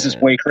 Guardians is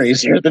way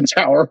crazier than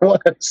Tower was.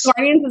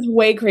 Guardians is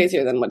way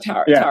crazier than what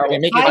Tower was.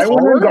 I went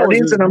on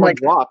Guardians and I'm like,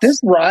 this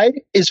ride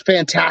is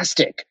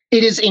fantastic.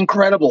 It is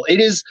incredible.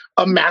 It is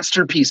a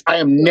masterpiece. I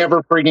am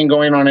never freaking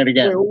going on it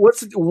again.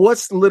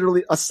 What's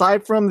literally,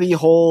 aside from the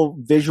whole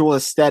visual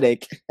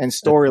aesthetic and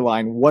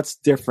storyline, what's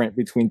different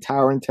between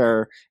Tower and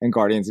Terror and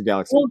Guardians of the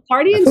Galaxy? Well,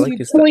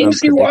 Guardians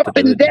points you up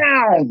and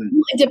down.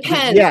 It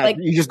depends. Yeah, like,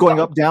 you're just going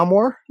up, down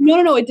more?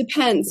 No. It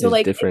depends. So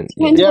like, different.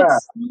 It depends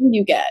what song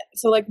you get.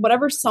 So like,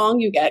 whatever song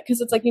you get, because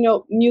it's like, you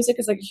know, music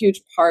is like a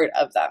huge part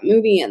of that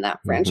movie and that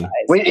franchise.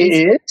 Wait,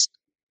 it is?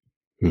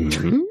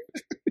 Mm-hmm.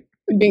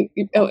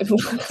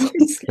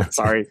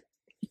 Sorry.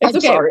 It's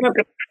okay. Sorry.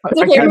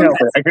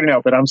 I couldn't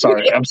help it. I'm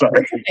sorry.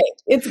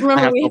 It's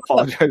remember we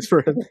apologize for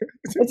it.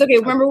 It's okay.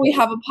 Remember, we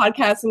have a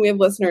podcast and we have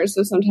listeners,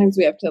 so sometimes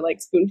we have to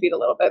like spoon feed a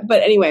little bit.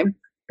 But anyway,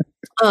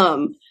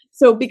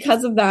 so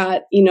because of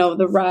that, you know,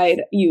 the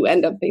ride, you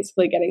end up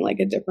basically getting like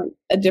a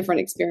different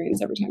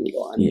experience every time you go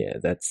on. Yeah,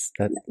 that's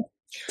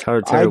Tower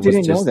of Terror. I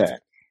didn't know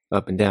that.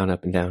 Up and down,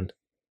 up and down.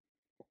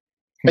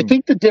 I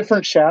think the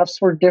different shafts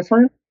were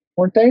different,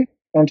 weren't they?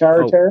 On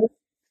Tower of Terror?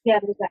 Yeah,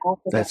 there's the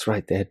Alpha. That's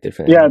right. They had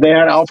different. Yeah, they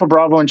had Alpha,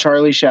 Bravo, and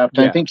Charlie shaft.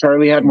 And I think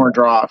Charlie had more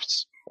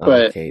drafts.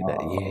 But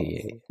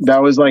that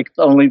was like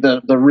only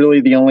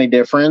the only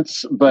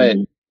difference. But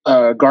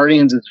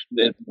Guardians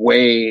is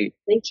way.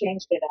 They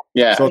changed it up.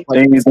 Yeah, so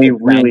they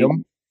really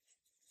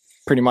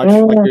pretty much.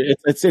 Like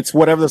it's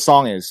whatever the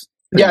song is.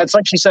 Yeah, it's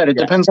like she said. It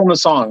depends on the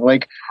song.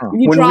 Like when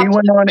we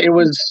went on, it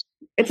was.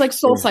 It's like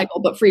Soul Cycle,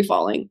 but free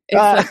falling.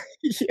 That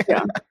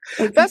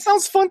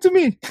sounds fun to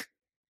me.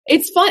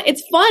 It's fun.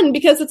 It's fun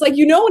because it's like,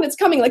 you know, when it's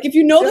coming, like if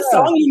you know the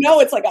song, you know,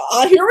 it's like,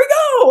 here we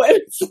go. And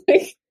it's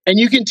like, and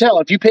you can tell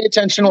if you pay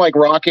attention to like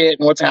Rocket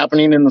and what's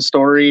happening in the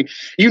story,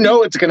 you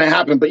know, it's going to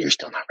happen, but you're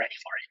still not ready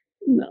for it.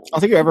 No, I don't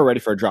think you're ever ready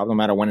for a drop, no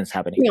matter when it's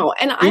happening. No,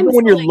 and even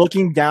when you're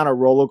looking down a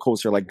roller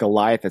coaster like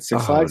Goliath at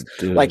Six Flags,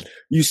 like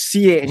you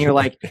see it and you're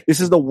like, this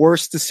is the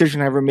worst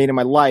decision I ever made in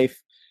my life.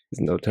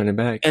 There's no turning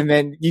back. And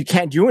then you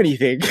can't do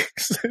anything.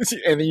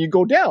 And then you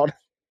go down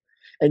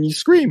and you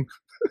scream.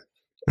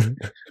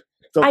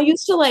 So, I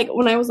used to like,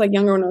 when I was like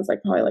younger, when I was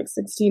like probably like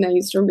 16, I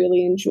used to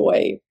really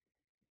enjoy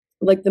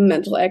like the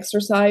mental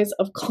exercise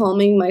of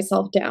calming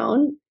myself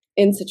down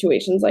in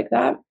situations like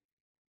that.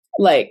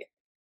 Like,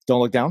 don't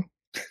look down?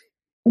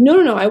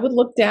 No. I would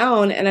look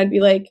down and I'd be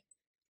like,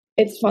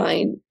 it's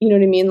fine. You know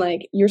what I mean?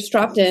 Like, you're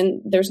strapped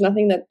in. There's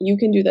nothing that you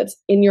can do that's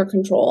in your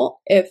control.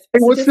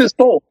 What's this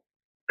goal?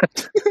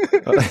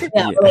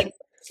 Like,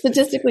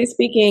 statistically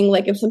speaking,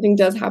 like if something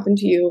does happen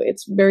to you,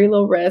 it's very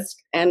low risk,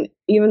 and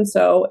even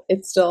so,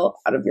 it's still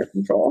out of your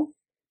control.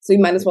 So you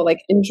might as well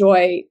like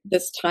enjoy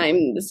this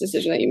time, this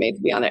decision that you made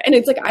to be on it. And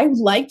it's like I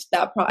liked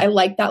that. I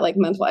liked that like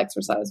mental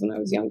exercise when I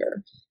was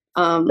younger.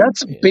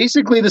 That's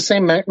basically the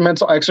same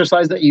mental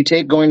exercise that you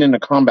take going into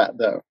combat,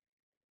 though.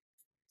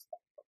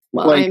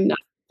 Well, like, I'm not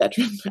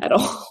veteran at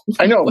all.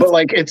 I know, but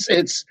like it's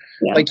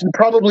like you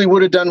probably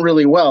would have done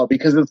really well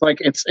because it's like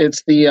it's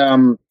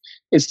the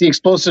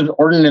explosive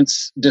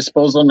ordnance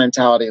disposal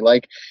mentality.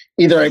 Like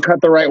either I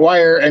cut the right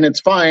wire and it's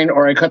fine,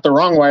 or I cut the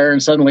wrong wire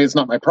and suddenly it's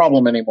not my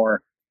problem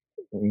anymore.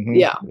 Mm-hmm.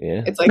 Yeah.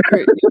 It's like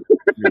there's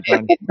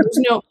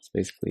no. It's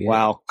basically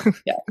wow.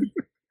 Yeah.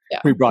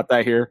 We brought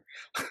that here.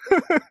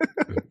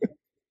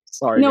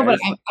 Sorry. No, guys.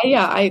 But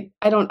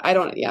I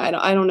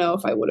don't know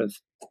if I would have.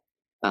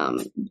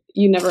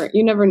 You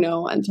never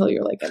know until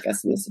you're like, I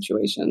guess, in the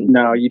situation.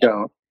 No, you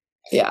don't.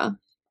 Yeah.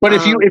 But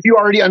if you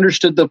already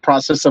understood the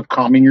process of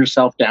calming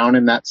yourself down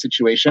in that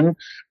situation,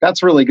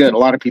 that's really good. A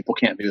lot of people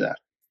can't do that.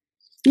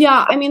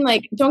 Yeah, I mean,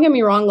 like, don't get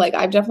me wrong. Like,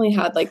 I've definitely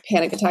had like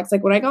panic attacks.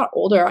 Like when I got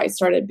older, I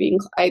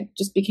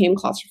just became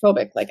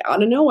claustrophobic. Like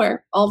out of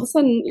nowhere, all of a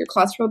sudden, you're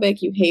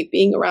claustrophobic. You hate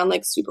being around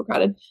like super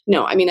crowded.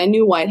 No, I mean, I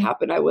knew why it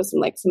happened. I was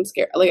in like some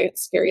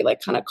scary,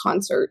 like kind of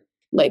concert,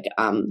 like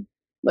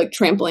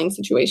trampling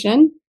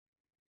situation.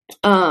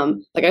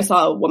 Like I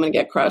saw a woman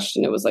get crushed,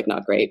 and it was like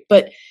not great.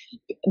 But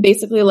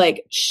basically,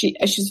 like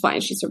she's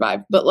fine. She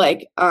survived. But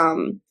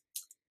and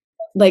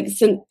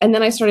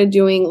then I started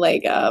doing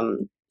like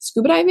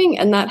scuba diving,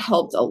 and that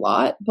helped a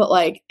lot. But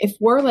like if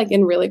we're like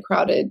in really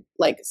crowded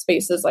like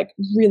spaces, like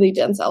really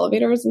dense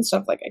elevators and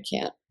stuff, like I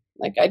can't.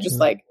 Like I just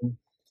like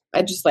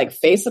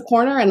face a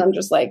corner, and I'm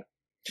just like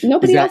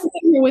nobody else is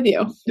in here with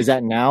you. Is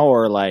that now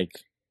or like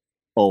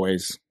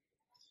always?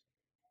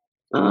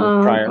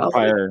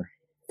 Prior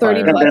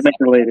 30 plus. Pandemic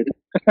related.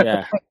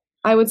 Yeah.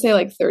 I would say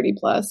like 30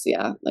 plus.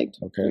 Yeah. Like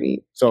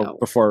 30. So no.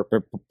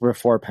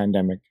 before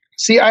pandemic.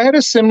 See, I had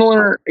a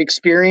similar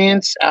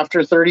experience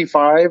after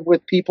 35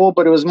 with people,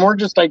 but it was more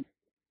just liked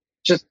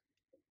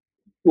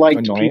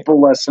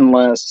people less and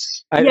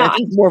less. I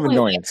think more of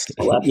annoyance.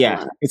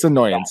 Yeah, it's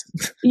annoyance.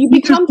 You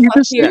become you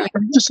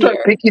just start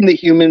picking the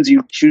humans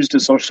you choose to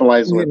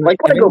socialize with. Like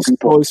Lego people.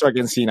 Slowly start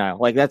getting senile.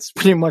 Like that's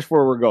pretty much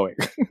where we're going.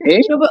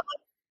 No, but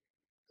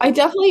I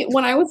definitely,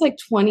 when I was like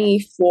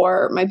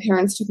 24, my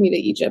parents took me to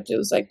Egypt. It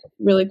was like a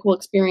really cool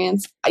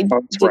experience. I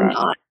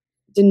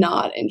did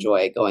not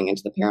enjoy going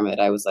into the pyramid.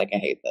 I was like, I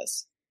hate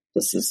this.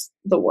 This is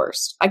the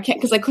worst. I can't,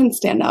 because I couldn't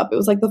stand up. It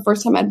was like the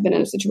first time I'd been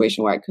in a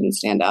situation where I couldn't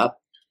stand up.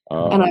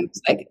 And I was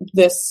like,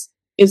 this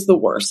is the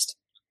worst.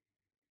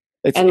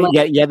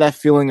 That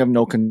feeling of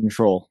no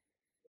control.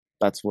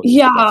 That's what.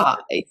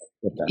 It's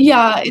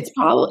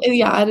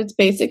probably, at its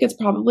basic, it's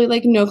probably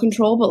like no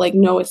control, but like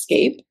no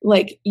escape.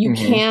 Like you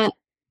can't.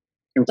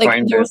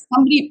 Like there's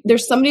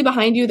somebody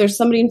behind you, there's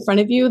somebody in front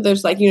of you,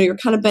 there's like, you're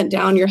kind of bent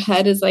down, your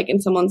head is like in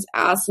someone's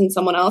ass and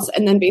someone else,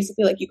 and then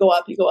basically like you go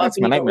up.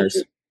 That's my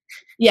nightmares.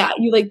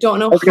 You like don't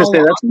know. I was gonna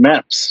say that's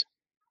MEPS.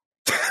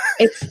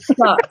 It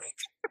sucks.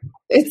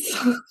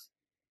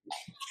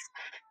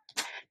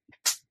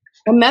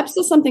 MEPS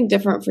is something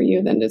different for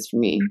you than it is for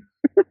me.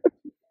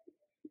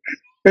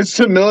 It's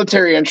the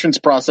military entrance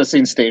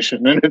processing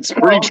station, and it's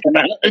pretty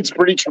traumatic. It's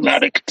pretty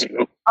traumatic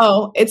too.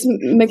 Oh, it's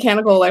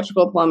mechanical,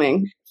 electrical,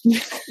 plumbing.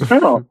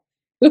 Oh.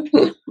 I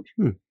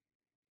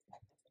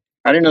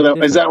didn't know that.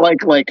 Is that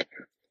like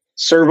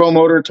servo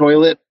motor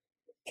toilets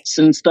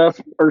and stuff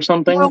or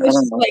something? No,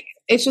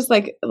 it's just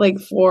like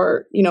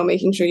for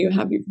making sure you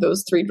have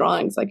those 3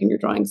 drawings like in your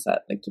drawing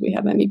set. Like, do we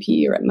have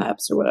MEP or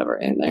MEPS or whatever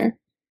in there?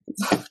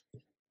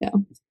 Yeah.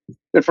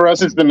 But for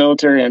us, it's the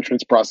military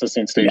entrance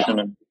processing station.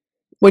 Yeah.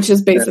 Which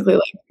is basically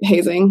like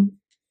hazing.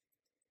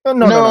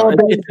 No.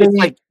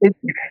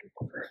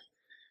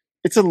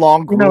 It's a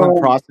long, grueling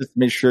process to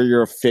make sure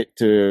you're fit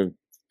to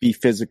be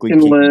physically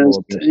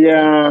capable.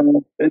 Yeah,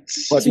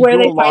 it's where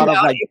they find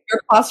out if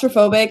you're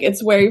claustrophobic.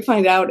 It's where you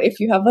find out if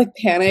you have like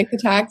panic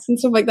attacks and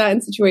stuff like that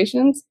in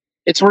situations.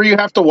 It's where you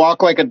have to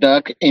walk like a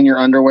duck in your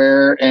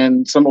underwear,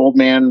 and some old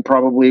man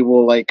probably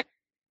will like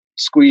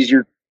squeeze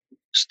your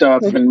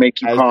stuff and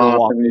make you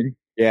cough.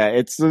 Yeah,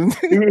 it's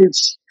very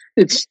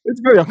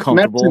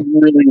uncomfortable. That's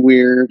really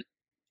weird.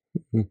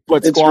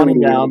 But squatting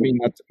really down, being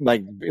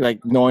like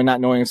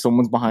not knowing if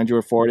someone's behind you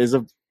or forward is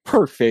a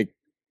perfect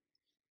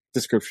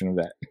description of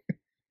that.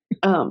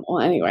 Well,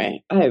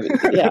 anyway,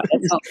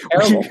 it sounds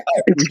terrible.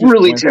 It's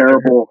really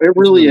terrible. It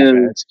really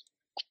is.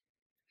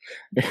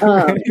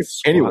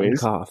 Anyways,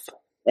 cough.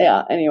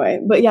 Yeah. Anyway,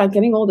 but yeah,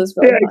 getting old is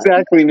really fun.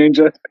 Exactly,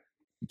 Ninja.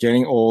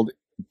 Getting old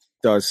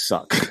does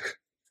suck,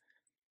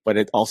 but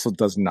it also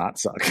does not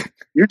suck.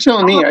 You're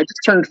telling me I just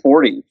turned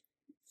 40.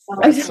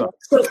 So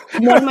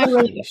one of my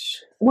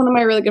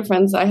really good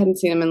friends, I hadn't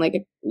seen him in like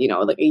a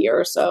year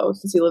or so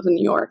since he lived in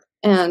New York,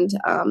 and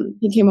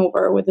he came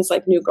over with his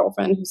like new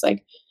girlfriend who's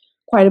like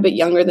quite a bit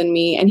younger than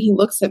me, and he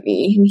looks at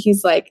me and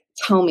he's like,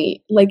 tell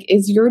me, like,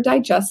 is your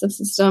digestive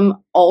system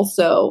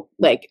also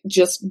like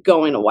just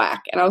going to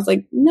whack? And I was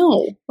like,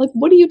 no, like,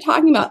 what are you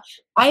talking about?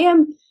 I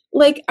am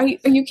like, are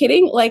you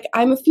kidding? Like,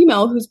 I'm a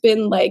female who's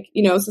been like,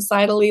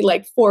 societally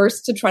like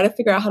forced to try to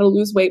figure out how to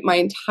lose weight my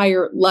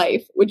entire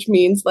life, which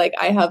means like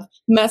I have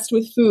messed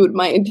with food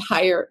my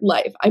entire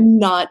life. I'm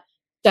not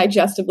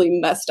digestively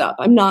messed up.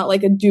 I'm not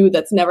like a dude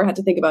that's never had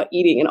to think about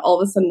eating, and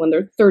all of a sudden when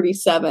they're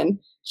 37,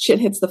 shit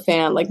hits the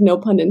fan, like no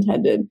pun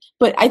intended.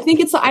 But I think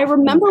I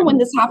remember when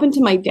this happened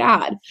to my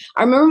dad.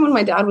 I remember when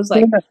my dad was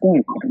like,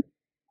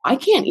 I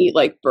can't eat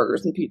like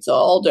burgers and pizza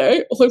all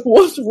day. I was like,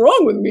 what's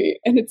wrong with me?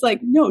 And it's like,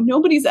 no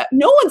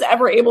one's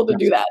ever able to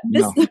do that.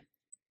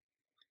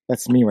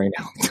 That's me right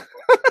now.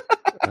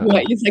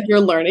 It's like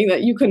you're learning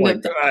that you couldn't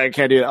have done. I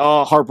can't do that.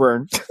 Oh,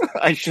 heartburn.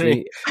 I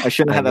shouldn't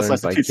have that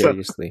slice of pizza.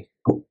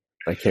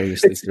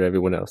 Vicariously through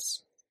everyone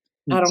else.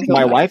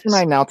 My wife and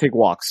I now take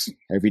walks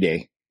every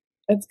day.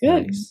 That's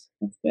good. Nice.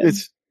 That's good.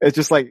 It's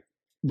just like,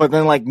 but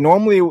then like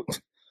normally,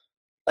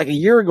 like a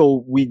year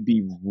ago we'd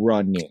be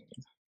running,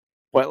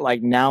 but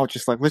like now it's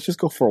just like, let's just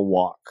go for a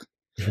walk.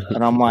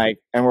 And I'm like,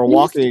 and we're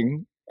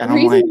walking, and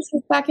I'm like,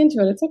 back into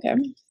it. It's okay.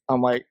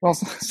 I'm like, well,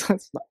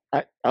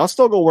 I'll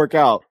still go work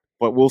out,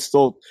 but we'll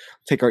still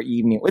take our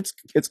evening.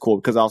 It's cool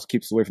because it also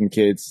keeps us away from the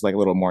kids. It's like a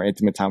little more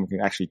intimate time. We can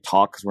actually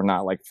talk because we're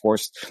not like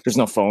forced. There's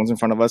no phones in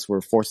front of us.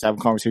 We're forced to have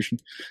a conversation.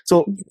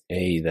 So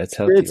Hey, that's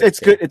healthy. it's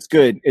good. It's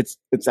good. It's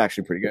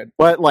actually pretty good.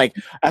 But like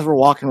as we're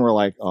walking, we're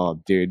like, oh,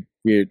 dude,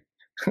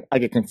 I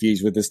get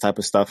confused with this type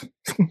of stuff.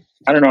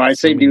 I don't know. I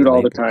say dude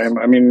all the time.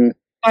 I mean,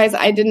 Guys,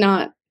 I did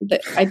not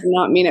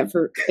mean it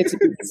for it to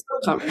be this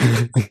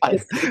conversation. I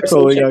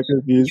totally got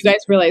confused. You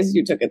guys realize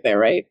you took it there,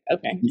 right?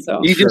 Okay,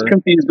 so you just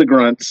confuse the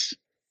grunts.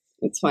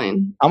 it's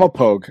fine. I'm a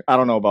pogue. I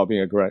don't know about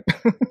being a grunt.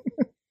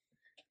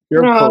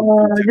 You're a No,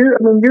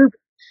 pogue.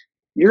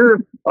 you're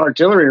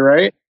artillery,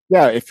 right?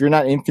 Yeah, if you're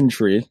not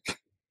infantry,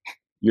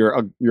 you're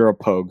a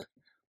pogue.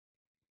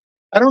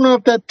 I don't know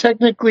if that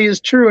technically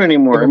is true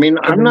anymore. I mean,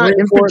 I'm not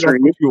Marine Corps, that's infantry.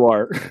 what you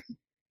are.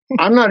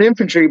 I'm not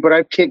infantry, but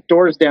I've kicked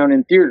doors down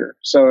in theater.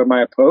 So am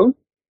I a pogue?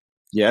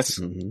 Yes.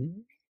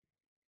 Mhm.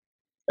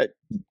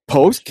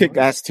 Pogues kick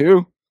ass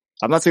too.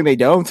 I'm not saying they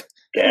don't.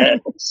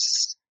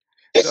 Yes.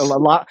 A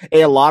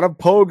lot of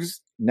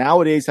pogues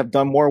nowadays have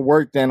done more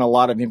work than a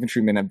lot of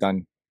infantrymen have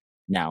done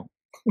now.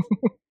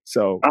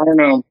 So I don't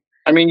know.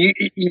 I mean,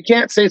 you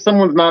can't say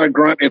someone's not a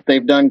grunt if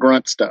they've done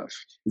grunt stuff.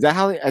 is that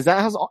how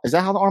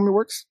the army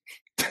works?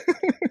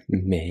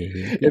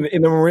 Maybe.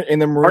 In the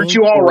Marine, Aren't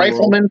you all Corps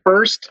riflemen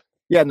first?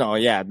 Yeah, no,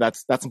 yeah,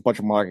 that's a bunch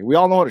of malarkey. We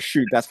all know how to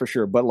shoot, that's for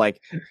sure. But like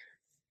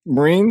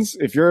Marines,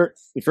 if you're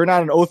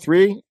not an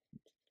 03,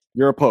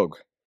 you're a pogue.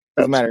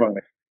 That's Doesn't matter.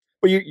 funny.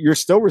 But you're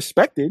still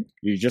respected.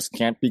 You just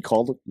can't be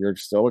called. You're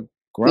still a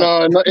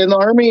grunt. No, in the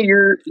army,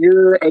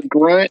 you're a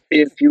grunt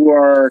if you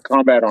are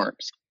combat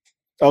arms.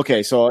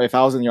 Okay, so if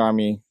I was in the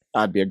army,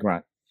 I'd be a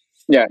grunt.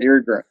 Yeah, you're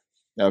a grunt.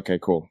 Okay,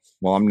 cool.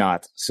 Well, I'm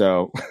not.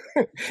 So,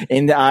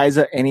 in the eyes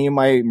of any of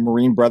my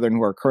Marine brethren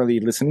who are currently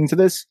listening to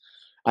this,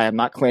 I am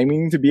not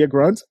claiming to be a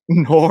grunt,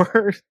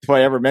 nor do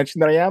I ever mention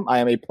that I am. I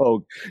am a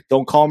pogue.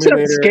 Don't call me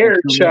later.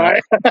 Scared,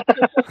 Shy.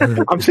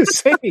 I'm just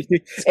saying.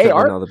 Hey,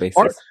 Covering all the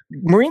bases.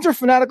 Marines are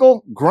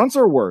fanatical. Grunts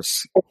are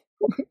worse.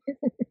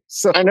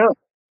 So I know.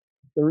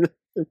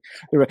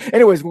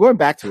 anyways, going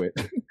back to it,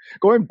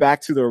 going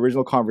back to the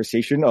original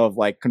conversation of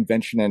like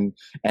convention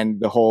and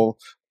the whole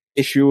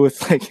issue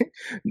with like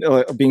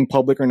being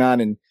public or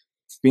not and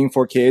being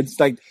for kids.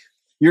 Like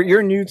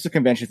you're new to the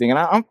convention thing, and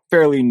I'm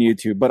fairly new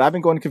to, but I've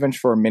been going to convention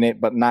for a minute,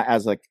 but not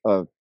as like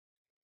a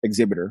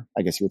exhibitor,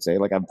 I guess you would say.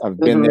 Like I've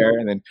been there,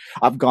 and then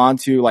I've gone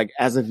to like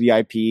as a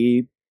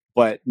VIP,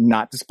 but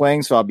not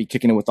displaying. So I'll be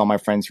kicking it with all my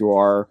friends who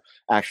are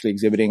actually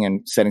exhibiting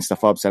and setting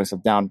stuff up, setting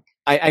stuff down.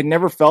 I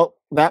never felt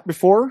that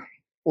before.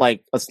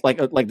 Like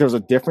there's a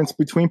difference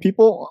between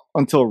people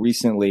until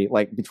recently,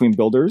 like between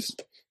builders.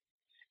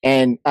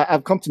 And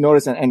I've come to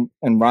notice, and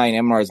Ryan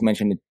Emmer has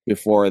mentioned it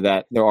before,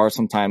 that there are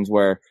some times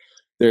where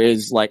there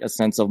is like a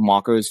sense of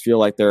mockers feel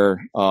like they're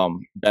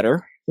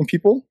better than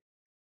people.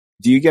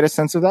 Do you get a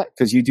sense of that?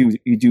 Because you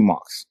do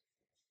mocks.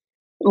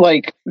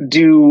 Like,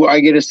 do I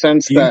get a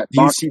sense that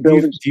mock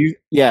builders? Do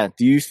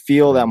you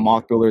feel that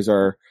mock builders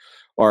are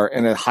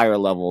in a higher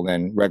level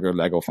than regular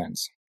Lego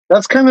fans?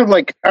 That's kind of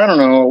like, I don't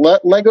know.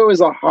 Lego is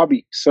a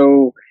hobby,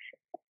 so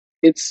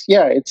it's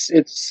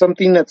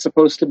something that's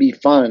supposed to be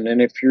fun.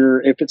 And if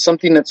it's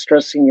something that's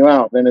stressing you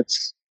out, then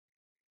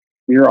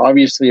you're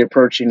obviously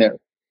approaching it,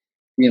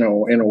 in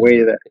a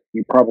way that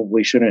you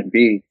probably shouldn't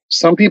be.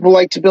 Some people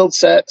like to build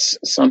sets.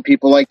 Some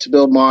people like to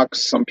build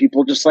mocks. Some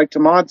people just like to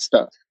mod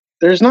stuff.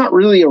 There's not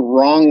really a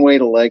wrong way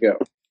to Lego.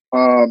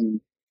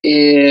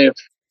 If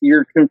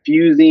you're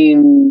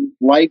confusing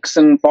likes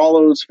and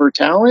follows for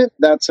talent,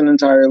 that's an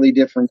entirely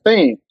different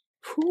thing.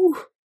 Whew.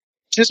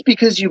 Just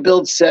because you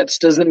build sets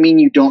doesn't mean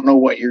you don't know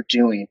what you're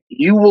doing.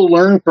 You will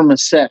learn from a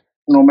set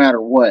no matter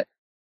what.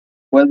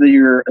 Whether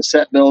you're a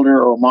set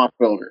builder or a mock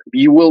builder,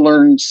 you will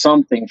learn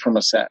something from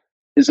a set.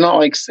 It's not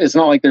like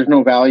there's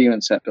no value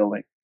in set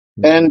building.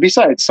 Mm-hmm. And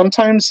besides,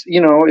 sometimes,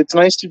 it's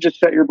nice to just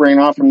shut your brain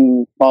off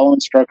and follow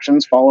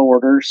instructions, follow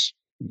orders.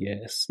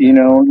 Yes.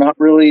 Not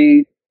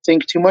really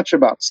think too much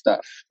about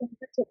stuff.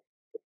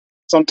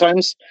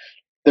 Sometimes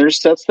there's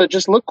sets that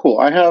just look cool.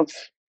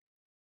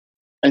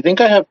 I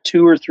think I have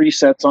 2 or 3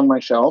 sets on my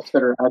shelf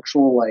that are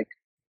actual like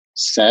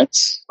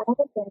sets.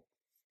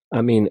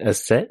 I mean, a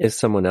set is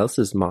someone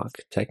else's mock,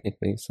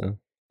 technically. So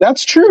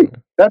that's true.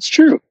 That's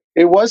true.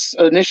 It was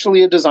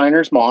initially a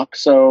designer's mock,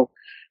 so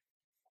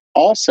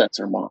all sets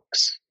are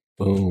mocks.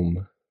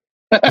 Boom.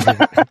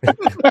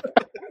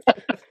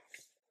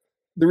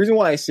 The reason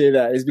why I say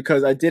that is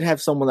because I did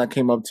have someone that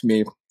came up to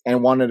me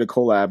and wanted to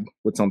collab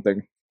with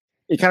something.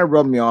 It kind of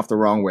rubbed me off the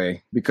wrong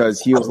way because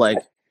he was like,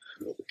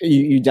 are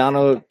you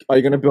going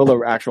to build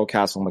an actual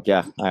castle? I'm like,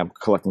 yeah, I am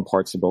collecting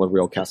parts to build a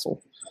real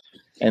castle.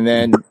 And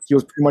then he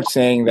was pretty much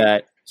saying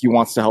that he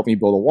wants to help me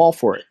build a wall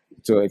for it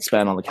to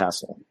expand on the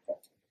castle.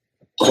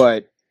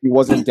 But he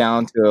wasn't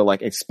down to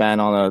like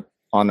expand on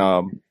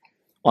the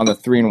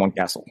 3-in-1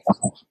 castle.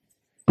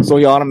 So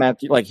he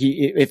automatically, like,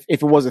 if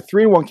it was a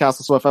 3-in-1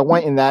 castle, so if I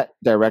went in that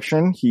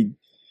direction,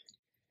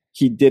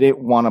 he didn't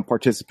want to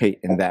participate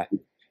in that.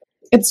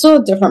 it's still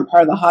a different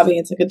part of the hobby.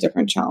 It's like a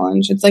different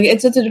challenge. It's like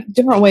it's a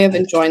different way of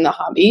enjoying the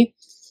hobby.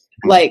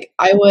 Like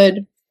I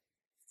would,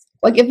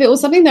 like if it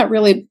was something that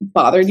really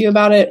bothered you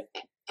about it,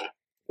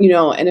 you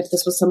know, and if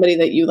this was somebody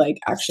that you like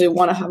actually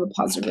want to have a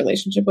positive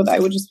relationship with, I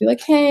would just be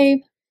like,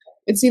 hey,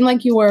 it seemed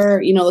like you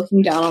were, you know,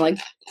 looking down on like,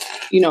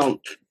 you know,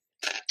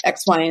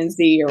 X, Y, and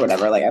Z or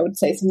whatever. Like I would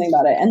say something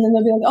about it, and then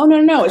they'll be like, oh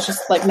no, it's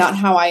just like not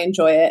how I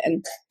enjoy it,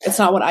 and it's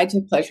not what I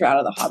take pleasure out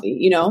of the hobby.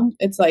 You know,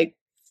 it's like,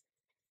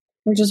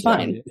 which is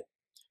fine.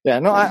 Yeah,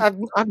 no, I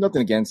have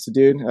nothing against the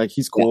dude. Like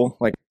he's cool.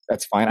 Like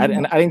that's fine. I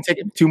didn't take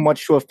it too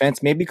much to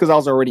offense. Maybe because I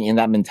was already in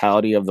that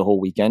mentality of the whole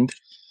weekend,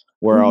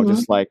 where I was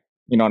just like,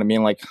 you know what I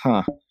mean? Like,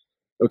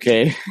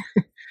 okay,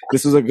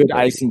 this was a good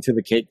icing to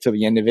the cake to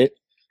the end of it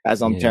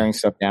as I'm tearing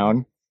stuff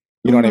down.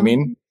 You know what I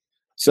mean?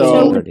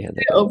 So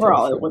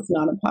overall, it was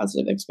not a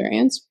positive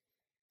experience.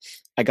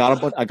 I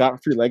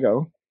got free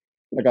Lego.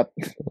 I got.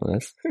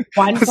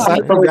 Why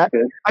that?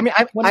 I mean,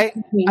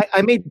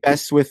 I made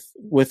best with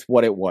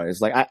what it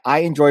was. Like I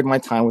enjoyed my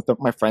time with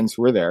my friends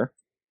who were there,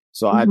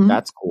 so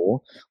that's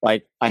cool.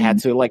 Like I had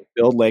to like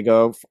build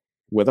Lego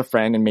with a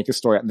friend and make a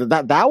story.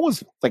 That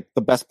was like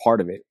the best part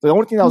of it. The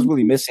only thing that was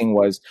really missing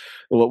was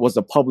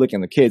the public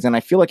and the kids. And I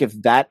feel like if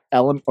that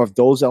element or if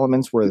those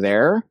elements were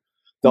there,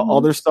 the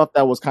other stuff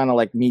that was kind of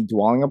like me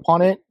dwelling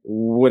upon it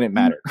wouldn't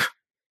matter.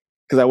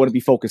 Because I wouldn't be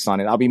focused on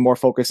it. I'll be more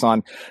focused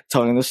on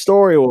telling the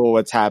story of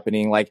what's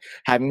happening, like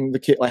having the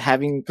kid, like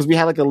because we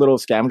had like a little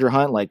scavenger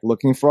hunt, like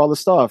looking for all the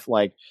stuff,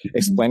 like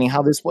explaining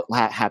how this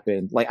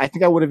happened. Like I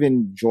think I would have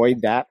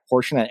enjoyed that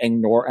portion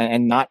and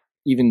not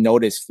even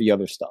noticed the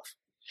other stuff.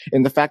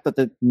 And the fact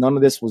that none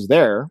of this was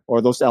there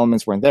or those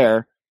elements weren't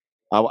there,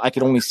 I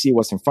could only see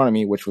what's in front of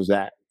me, which was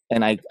that.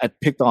 And I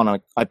picked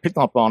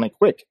up on it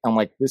quick. I'm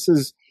like, this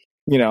is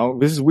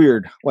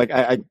weird. Like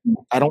I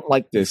don't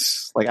like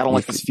this. Like I don't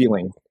like this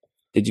feeling.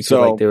 Did you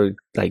feel like they were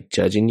like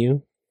judging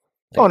you?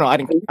 Oh no, I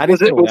didn't.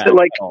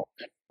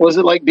 Was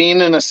it like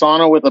being in a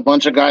sauna with a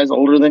bunch of guys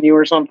older than you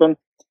or something?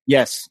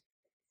 Yes.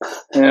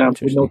 Yeah.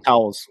 With no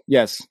towels.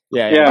 Yes.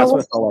 Yeah. That's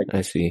what it felt like.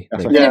 I see.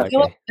 Did it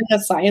feel like a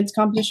science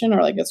competition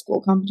or like a school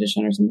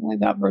competition or something like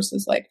that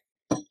versus like?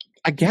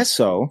 I guess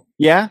so.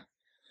 Yeah.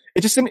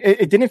 It just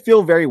didn't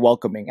feel very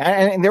welcoming,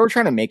 and they were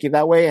trying to make it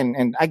that way,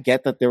 and I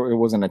get that there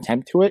was an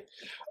attempt to it.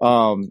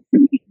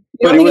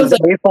 But it was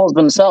the AFOLs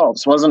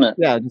themselves, wasn't it?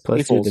 Yeah,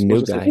 plus you're the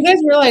new guy. You guys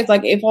realize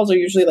like AFOLs are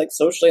usually like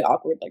socially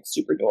awkward, like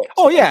super dorks.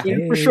 Oh yeah,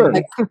 for sure,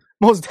 like,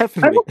 most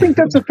definitely. I don't think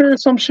that's a fair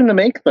assumption to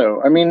make,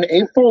 though. I mean,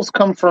 AFOLs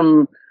come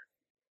from,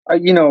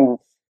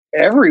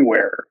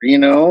 everywhere.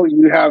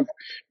 You have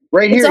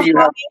right here. You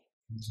have.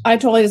 I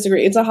totally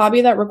disagree. It's a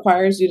hobby that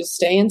requires you to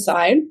stay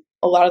inside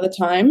a lot of the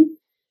time,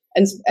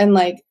 and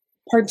like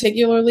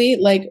particularly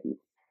like,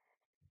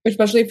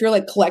 especially if you're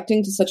like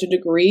collecting to such a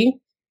degree.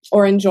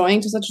 Or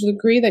enjoying to such a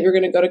degree that you're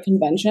going to go to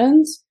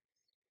conventions.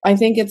 I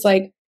think it's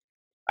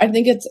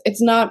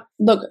not,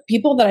 look,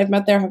 people that I've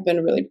met there have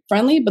been really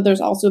friendly, but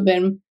there's also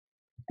been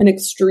an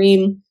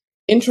extreme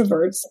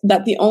introverts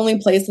that the only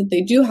place that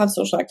they do have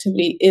social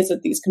activity is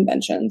at these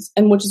conventions,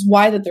 and which is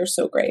why that they're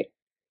so great.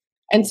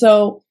 And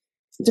so,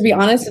 to be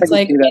honest, it's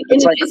like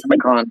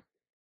Comic-Con.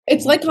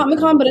 It's like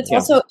Comic-Con, but it's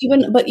also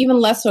even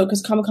less so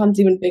because Comic-Con's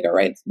even bigger,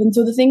 right? And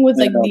so the thing with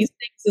like these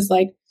things is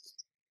like,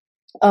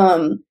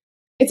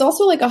 it's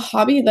also like a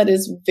hobby that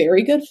is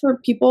very good for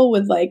people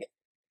with like,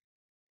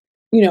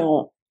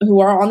 who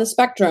are on the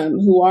spectrum,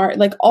 who are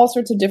like all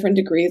sorts of different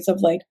degrees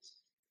of like,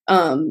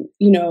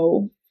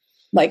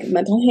 like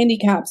mental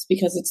handicaps,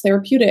 because it's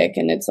therapeutic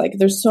and it's like,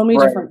 there's so many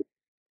different,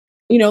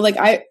 like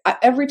I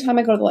every time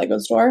I go to the Lego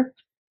store,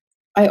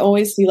 I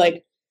always see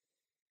like,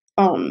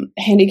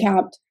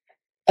 handicapped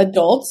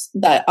adults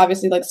that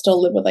obviously like still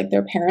live with like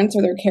their parents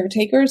or their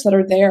caretakers that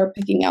are there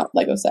picking out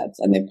Lego sets,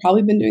 and they've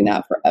probably been doing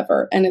that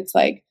forever. And it's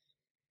like,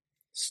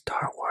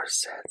 Star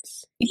Wars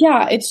sets.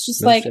 Yeah, it's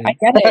just I get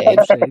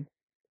it.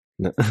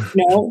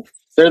 No.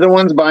 They're the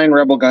ones buying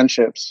Rebel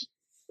gunships.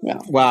 Yeah.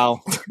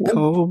 Wow.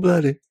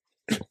 Cold-blooded.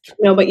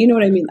 No, but you know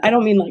what I mean. I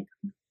don't mean like.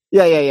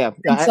 Yeah.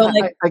 So,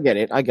 I get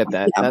it. I get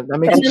that. Yeah. That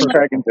makes sense.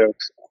 Cracking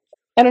jokes.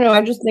 I don't know. I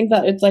just think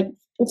that it's like,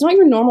 it's not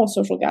your normal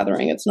social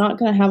gathering. It's not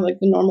going to have like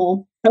the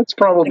normal. That's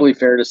probably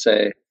fair to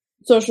say.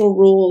 Social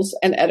rules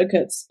and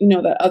etiquettes,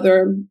 that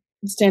other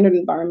standard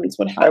environments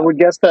would have. I would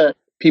guess that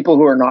people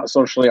who are not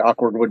socially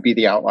awkward would be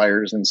the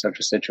outliers in such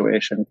a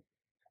situation.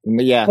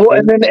 Yeah. Well,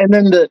 and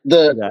then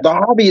the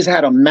hobbies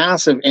had a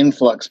massive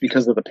influx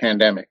because of the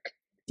pandemic.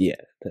 Yeah,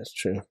 that's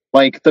true.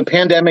 Like the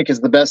pandemic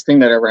is the best thing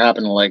that ever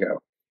happened to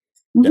Lego.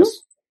 Mm-hmm. Yes.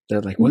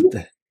 They're like, what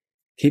the?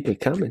 Keep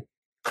it coming.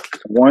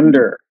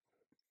 Wonder.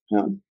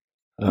 No.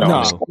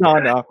 No. Uh-oh.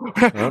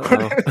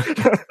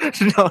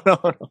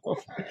 No.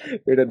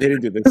 They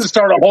didn't do this.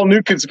 Start a whole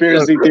new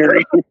conspiracy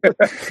theory.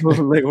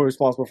 Lego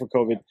responsible for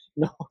COVID.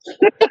 No.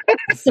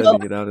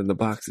 Sending it out in the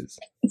boxes.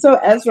 So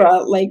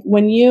Ezra, like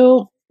when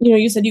you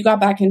said you got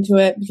back into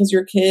it because of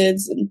your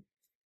kids, and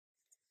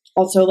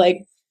also like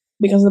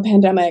because of the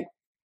pandemic,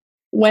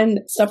 when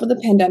stuff with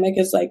the pandemic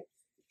is like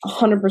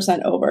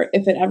 100% over,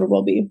 if it ever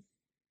will be,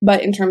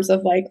 but in terms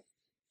of like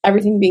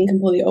everything being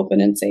completely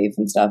open and safe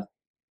and stuff,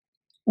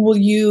 will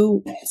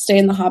you stay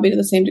in the hobby to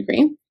the same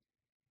degree?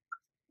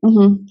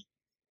 Mm-hmm.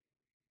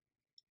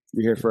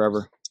 You're here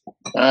forever.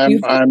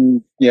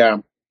 Yeah.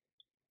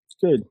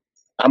 Good.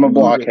 I'm a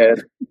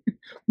blockhead.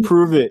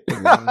 Prove it.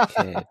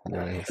 Okay,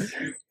 nice.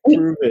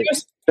 Prove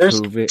it. There's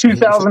Prove it.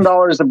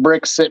 $2,000 of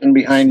bricks sitting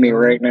behind me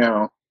right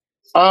now.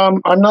 I'm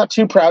not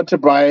too proud to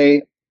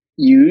buy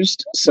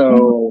used,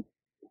 so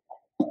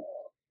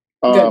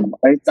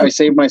I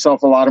saved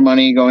myself a lot of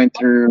money going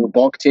through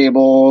bulk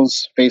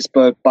tables,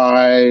 Facebook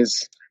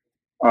buys,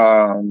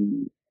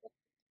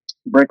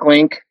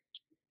 Bricklink,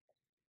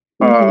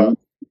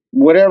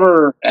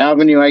 whatever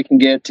avenue I can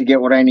get to get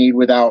what I need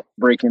without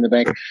breaking the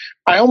bank.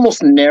 I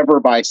almost never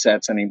buy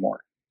sets anymore.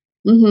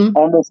 Mm-hmm.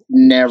 Almost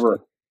never.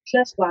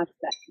 Just watch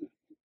that.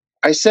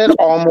 I said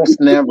almost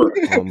never.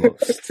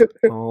 Almost.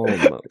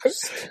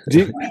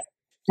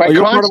 My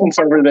conscience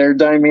over there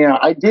dying me out.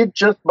 I did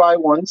just buy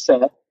one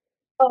set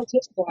Oh,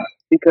 just watch.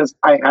 because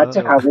I had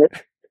to have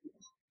it.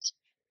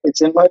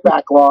 It's in my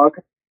backlog.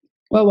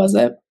 What was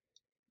it?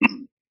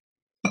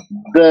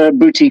 The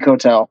boutique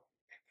hotel.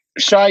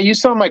 Shai, you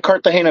saw my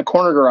Cartagena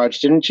corner garage,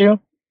 didn't you?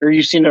 Or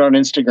you seen it on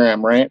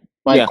Instagram, right?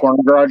 My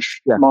corner garage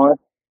mod.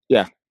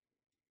 Yeah.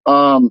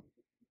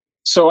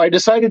 So I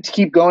decided to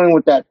keep going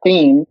with that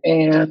theme,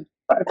 and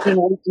I've been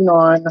working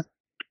on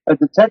a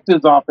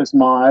detective's office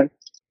mod.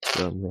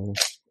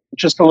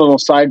 Just a little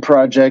side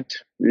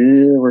project.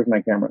 Where's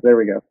my camera? There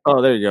we go.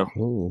 Oh, there you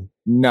go. Ooh.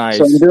 Nice.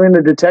 So I'm doing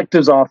the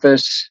detective's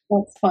office,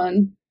 That's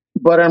fun.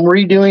 but I'm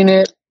redoing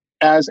it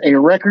as a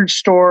record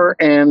store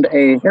and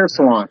a hair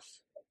salon.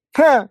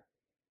 Huh.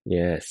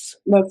 Yes.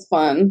 That's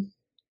fun.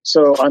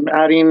 So I'm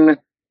adding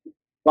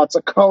lots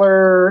of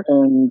color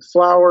and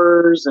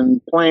flowers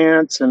and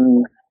plants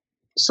and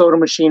soda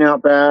machine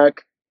out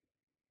back.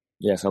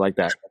 Yes, I like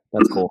that.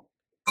 That's cool.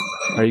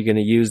 Are you going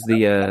to use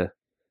the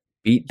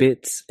beat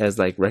bits as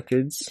like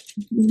records?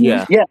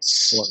 Yeah.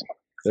 Yes.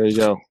 There you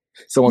go.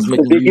 Someone's The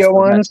making video use of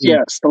that ones, too.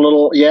 yes. The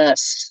little,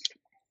 yes.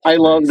 I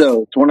love Nice.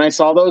 those. When I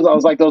saw those, I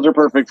was like, those are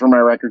perfect for my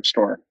record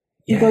store.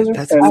 Yeah, Those are-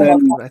 that's and exactly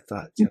then- what I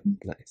thought. Yeah,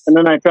 nice. And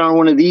then I found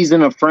one of these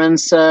in a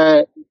friend's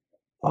set.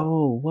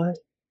 Oh, what?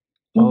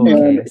 Mhm. Okay,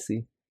 And- I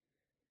see.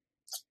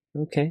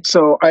 Okay.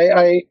 So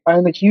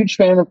I'm a huge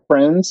fan of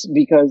Friends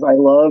because I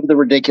love the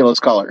ridiculous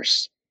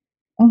colors.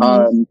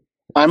 Mhm.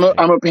 I'm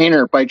a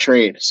painter by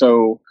trade,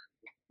 so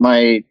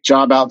my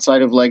job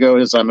outside of Lego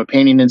is I'm a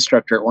painting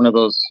instructor at one of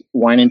those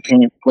wine and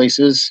paint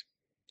places.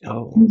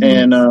 Oh,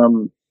 And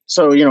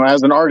so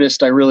as an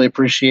artist, I really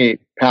appreciate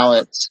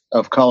palettes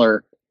of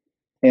color,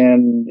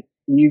 and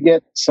you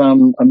get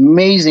some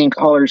amazing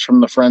colors from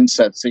the Friends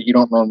sets that you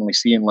don't normally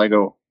see in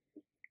Lego,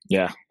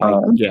 Yeah.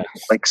 yeah,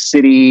 like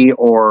City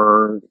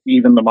or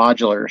even the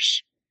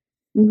modulars.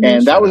 Mhm.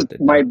 And that shout was out to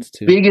my Dots,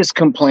 too. biggest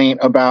complaint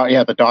about,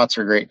 the dots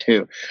are great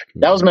too.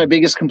 That was my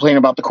biggest complaint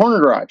about the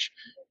corner garage.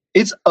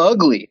 It's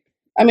ugly.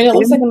 I mean, it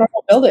looks like a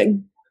normal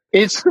building.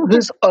 It's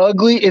this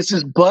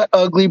butt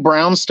ugly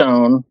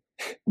brownstone,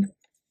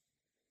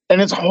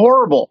 and it's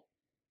horrible.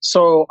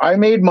 So I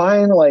made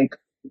mine like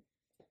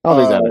Oh,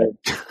 there's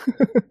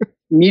that.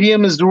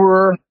 medium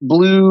azure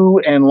blue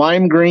and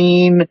lime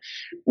green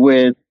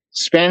with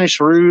Spanish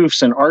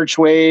roofs and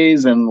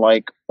archways and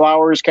like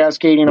flowers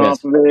cascading Yes.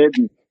 off of it.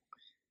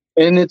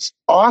 And it's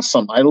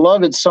awesome. I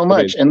love it so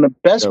much. is. And the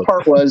best Dope.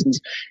 part was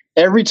is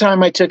every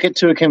time I took it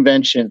to a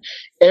convention,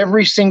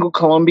 every single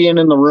Colombian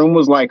in the room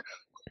was like,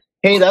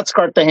 "Hey, that's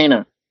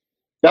Cartagena.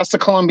 That's the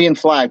Colombian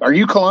flag. Are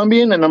you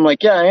Colombian?" And I'm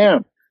like, "Yeah, I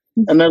am."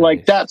 And they're like,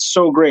 Nice. "That's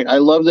so great. I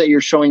love that you're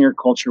showing your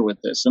culture with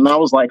this." And I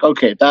was like,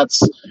 "Okay, that's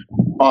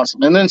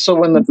awesome." And then so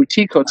when the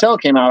boutique hotel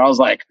came out, I was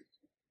like,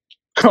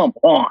 "Come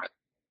on."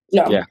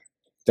 No. Yeah.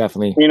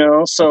 Definitely.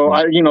 So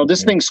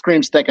this thing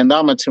screams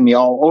Tequendama to me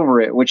all over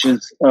it, which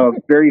is a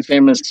very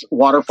famous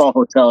waterfall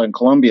hotel in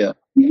Colombia.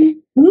 Mhm.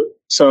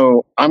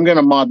 So I'm going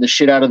to mod the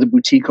shit out of the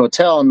boutique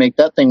hotel and make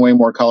that thing way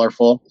more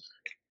colorful.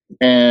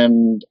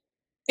 And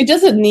It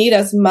doesn't need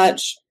as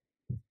much.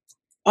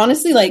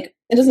 Honestly, like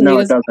it doesn't no,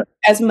 need it doesn't.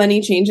 as many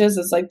changes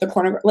as like the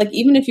corner. Like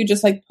even if you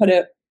just like put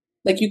it,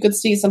 like you could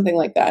see something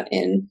like that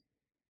in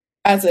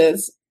as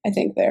is. I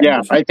think there.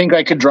 Yeah, I think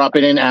I could drop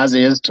it in as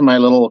is to my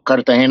little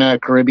Cartagena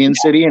Caribbean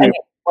city, and it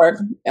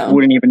Yeah.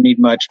 wouldn't even need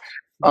much.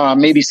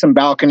 Maybe some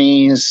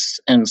balconies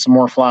and some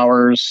more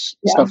flowers,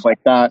 Yeah. stuff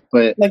like that.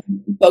 But Like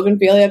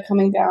bougainvillea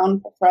coming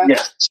down the front.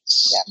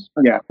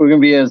 yeah,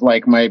 Bougainvillea is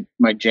like my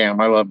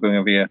jam. I love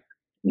Bougainvillea.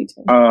 Me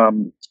too.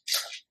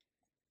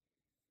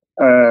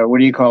 What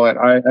do you call it?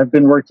 I've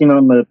been working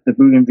on the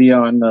Bougainvillea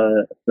on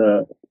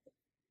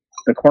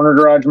the corner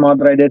garage mod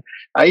that I did.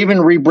 I even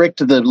rebricked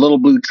the little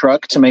blue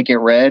truck to make it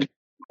red,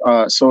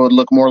 so it would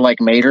look more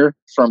like Mater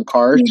from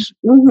Cars.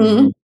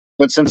 Mm-hmm.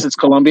 But since it's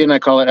Colombian, I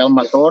call it El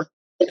Motor.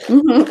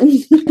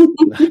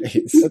 Mm-hmm.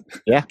 Nice.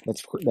 Yeah,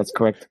 that's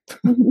correct.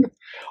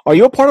 Are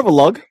you a part of a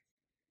lug?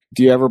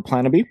 Do you ever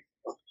plan to be?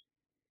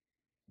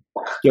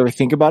 You ever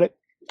think about it?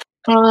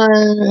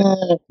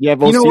 Yeah, You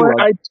know what?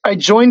 I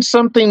joined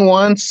something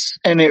once,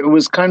 and it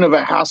was kind of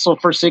a hassle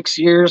for 6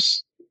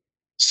 years.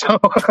 So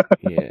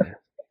Yeah.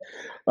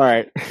 All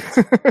right.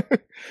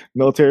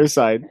 Military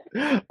aside.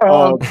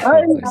 I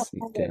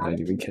didn't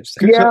even catch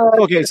that. Yeah.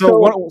 Okay, so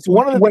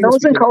one of the when things I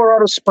was in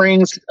Colorado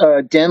Springs,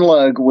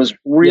 Denlug was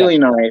really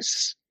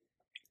nice,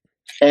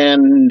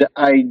 and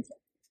I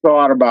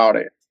thought about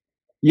it.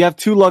 you have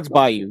two lugs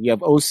by you. You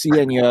have OC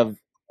and you have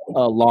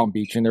Long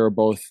Beach, and they were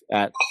both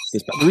at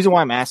this. The reason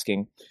why I'm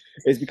asking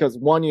is because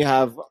one, you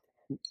have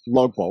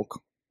lug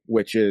bulk,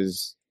 which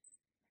is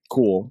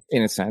cool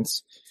in a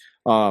sense.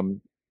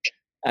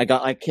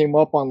 I came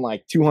up on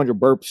like 200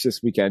 burps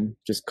this weekend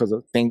just because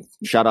of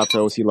shout out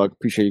to OC Lug.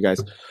 Appreciate you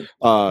guys.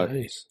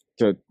 Nice.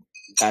 To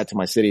add to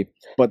my city,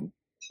 but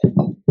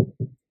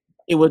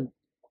it would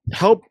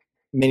help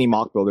many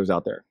mock builders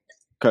out there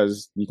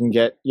because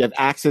you have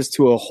access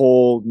to a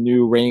whole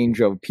new range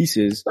of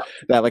pieces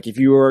that, like, if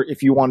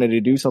you wanted to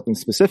do something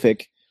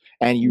specific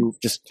and you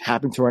just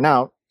happen to run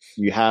out,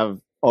 you have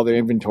other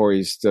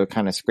inventories to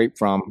kind of scrape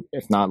from,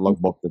 if not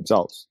lug bulk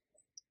themselves.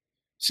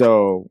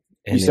 So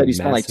you said you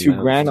spent like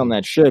 $2,000 on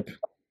that ship.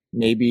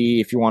 Maybe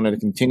if you wanted to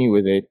continue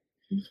with it,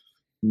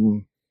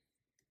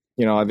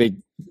 I think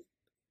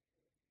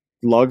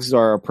lugs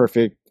are a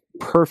perfect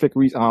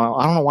reason.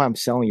 I don't know why I'm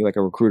selling you like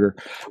a recruiter,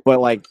 but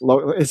like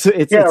it's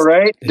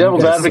right.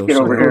 Devil's advocate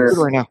over here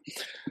right now.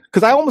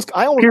 Because I almost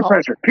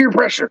peer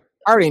pressure.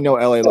 I already know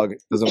LA Lug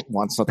doesn't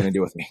want something to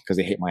do with me because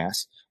they hate my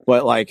ass.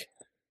 But like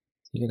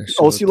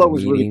OC Lug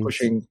was really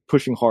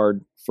pushing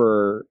hard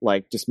for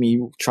like just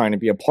me trying to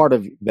be a part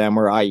of them,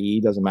 or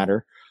IE, doesn't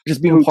matter.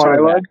 Just being a part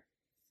of that.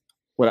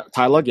 What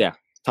Ty-Lug? Yeah,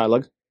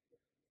 Ty-Lug.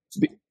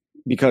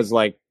 Because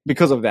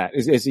of that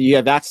is you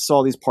have access to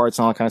all these parts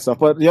and all that kind of stuff.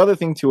 But the other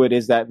thing to it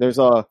is that there's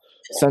a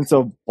sense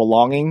of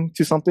belonging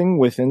to something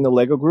within the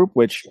Lego group,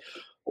 which,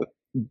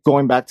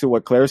 going back to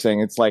what Claire's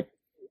saying, it's like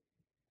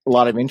a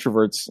lot of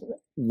introverts, a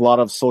lot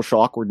of social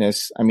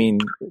awkwardness. I mean,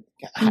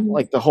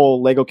 like the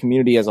whole Lego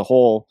community as a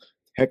whole,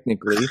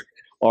 technically,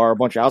 are a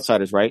bunch of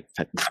outsiders, right?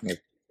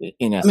 Technically,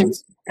 in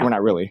essence, we're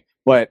not really,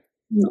 but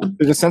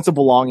there's a sense of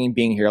belonging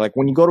being here. Like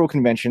when you go to a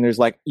convention, there's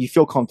like, you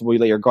feel comfortable, you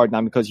let your guard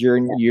down because you are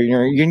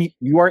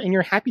in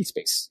your happy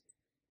space,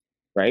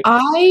 right?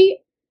 I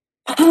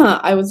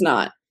was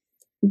not,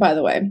 by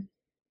the way.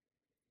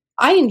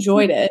 I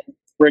enjoyed it.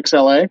 Bricks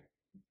LA?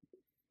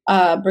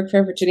 Brick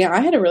Fair, Virginia. I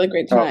had a really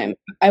great time.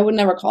 I would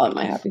never call it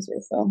my happy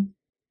space though.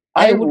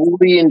 I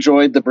really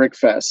enjoyed the Brick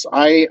Fest.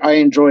 I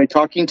enjoy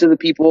talking to the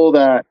people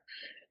that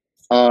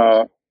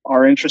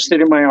are interested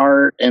in my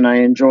art, and I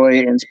enjoy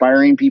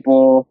inspiring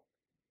people.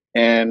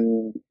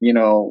 And,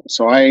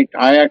 so I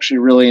actually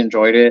really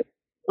enjoyed it.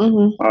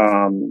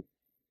 Mm-hmm.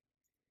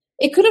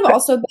 It could have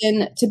also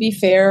been, to be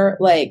fair,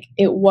 like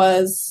it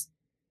was,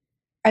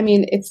 I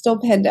mean, it's still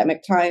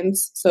pandemic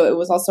times. So it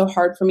was also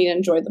hard for me to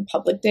enjoy the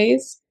public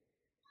days.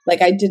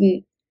 Like I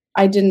didn't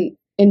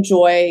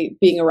enjoy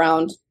being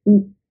around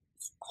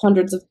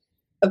hundreds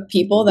of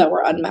people that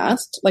were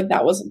unmasked. Like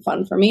that wasn't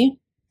fun for me.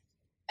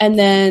 And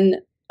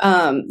then,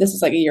 this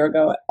is like a year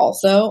ago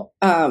also,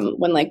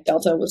 when like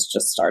Delta was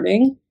just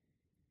starting.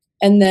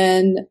 And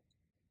then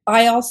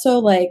I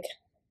also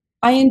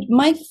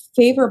my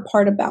favorite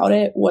part about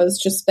it was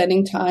just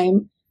spending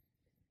time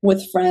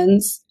with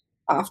friends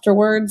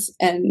afterwards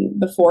and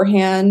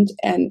beforehand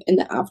and in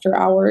the after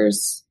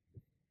hours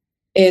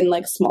in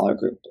like smaller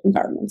group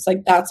environments.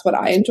 Like that's what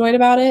I enjoyed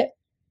about it.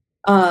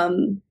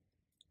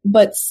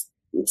 But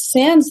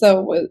Sans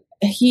though,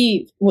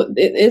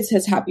 it is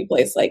his happy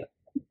place. Like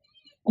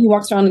he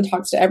walks around and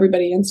talks to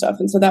everybody and stuff.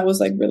 And so that was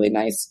like really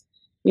nice.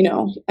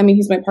 I mean,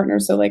 he's my partner.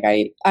 So like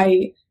I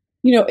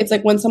it's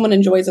like when someone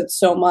enjoys it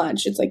so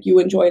much, it's like you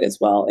enjoy it as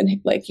well. And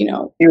like,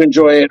 you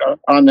enjoy it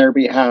on their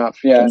behalf.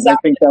 Yeah. Exactly.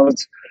 I think that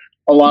was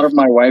a lot of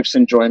my wife's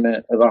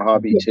enjoyment of the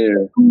hobby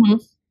too. Mm-hmm.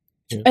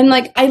 Yeah. And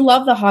like, I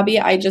love the hobby.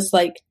 I just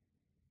like,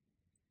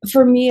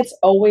 for me, it's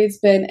always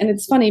been, and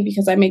it's funny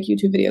because I make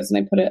YouTube videos and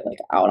I put it like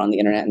out on the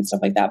internet and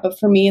stuff like that. But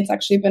for me, it's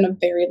actually been a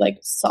very like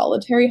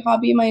solitary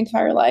hobby my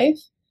entire life.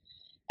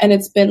 And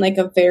it's been like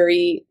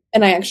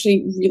and I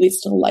actually really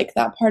still like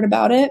that part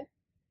about it.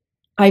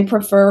 I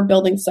prefer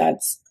building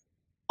sets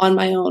on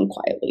my own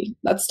quietly.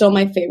 That's still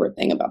my favorite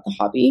thing about the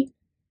hobby.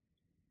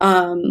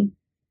 And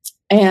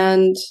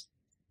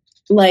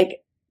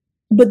like,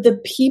 but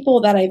the people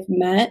that I've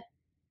met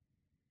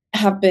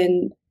have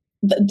been,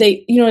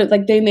 they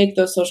make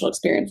those social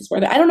experiences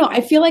worth it. I don't know. I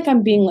feel like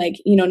I'm being like,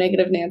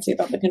 negative Nancy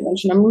about the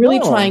convention. I'm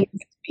really trying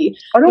to be.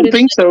 I don't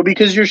think so,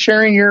 because you're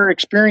sharing your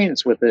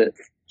experience with it.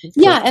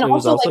 Yeah, and it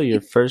was also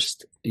like,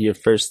 your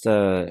first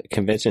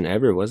convention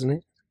ever, wasn't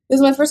it? It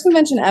was my first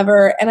convention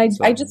ever, and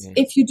I just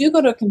if you do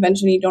go to a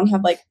convention, you don't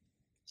have like,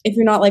 if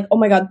you're not like, oh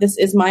my god, this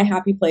is my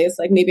happy place,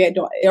 like maybe I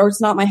don't, or it's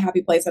not my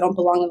happy place, I don't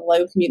belong in the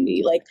Lego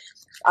community. Like,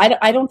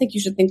 I don't think you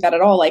should think that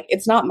at all. Like,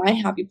 it's not my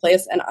happy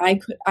place, and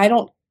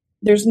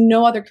there's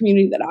no other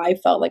community that I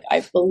felt like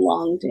I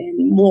belonged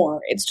in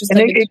more. It's just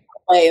like a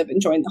way of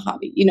enjoying the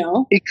hobby,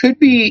 It could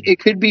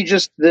be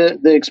just the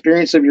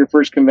experience of your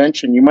first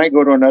convention. You might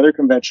go to another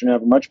convention and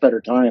have a much better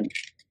time.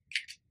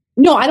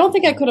 No, I don't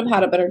think I could have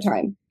had a better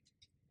time.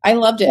 I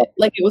loved it.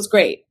 Like, it was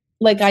great.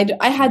 Like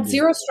I had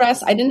zero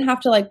stress. I didn't have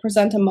to like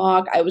present a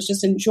mock. I was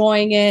just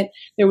enjoying it.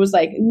 There was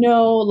like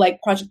no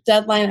like project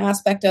deadline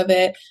aspect of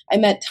it. I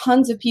met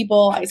tons of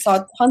people. I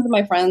saw tons of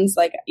my friends.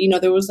 Like, you know,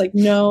 there was like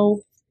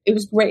no, it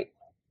was great.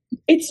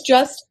 It's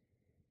just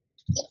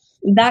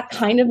that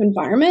kind of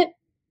environment.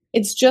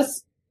 It's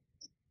just,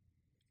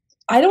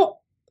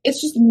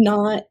 it's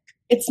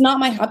not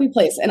my happy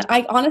place. And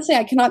I honestly,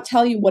 I cannot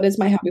tell you what is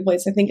my happy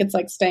place. I think it's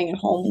like staying at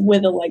home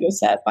with a Lego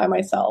set by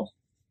myself.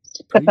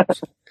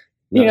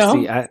 No, you know?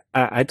 see,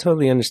 I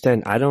totally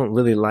understand. I don't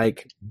really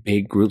like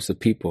big groups of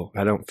people.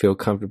 I don't feel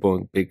comfortable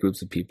in big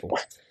groups of people.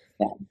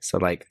 Yeah. So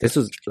like this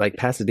was like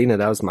Pasadena,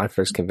 that was my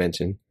first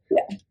convention.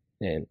 Yeah.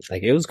 And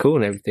like it was cool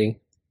and everything.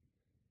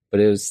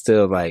 But it was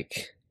still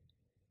like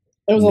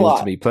it was a new lot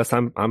to me. Plus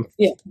I'm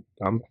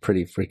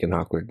pretty freaking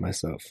awkward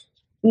myself.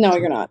 No,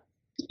 you're not.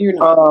 You're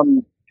not.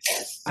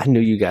 I knew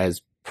you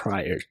guys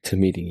prior to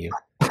meeting you.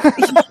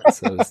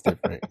 So it's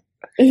different.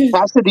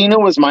 Pasadena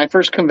was my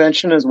first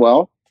convention as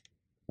well.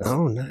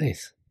 Oh,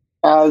 nice.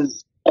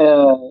 As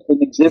an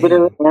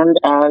exhibitor and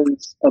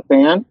as a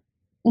fan.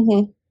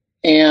 Mm-hmm.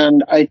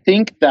 And I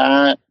think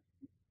that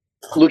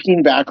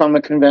looking back on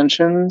the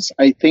conventions,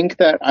 I think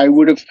that I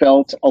would have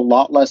felt a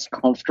lot less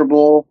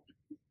comfortable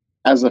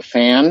as a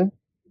fan.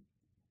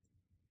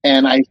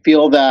 And I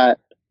feel that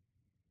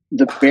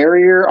the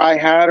barrier I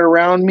had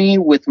around me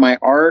with my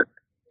art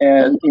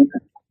and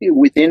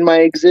within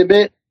my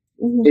exhibit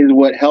is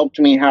what helped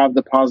me have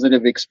the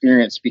positive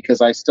experience, because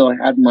I still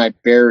had my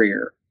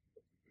barrier.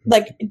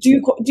 Like,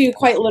 do you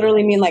quite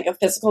literally mean like a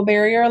physical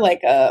barrier,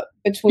 like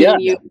between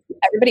you and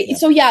everybody? Yeah.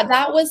 So yeah,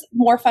 that was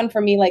more fun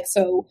for me. Like,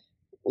 so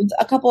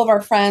a couple of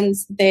our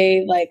friends,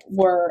 they like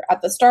were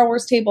at the Star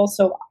Wars table.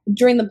 So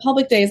during the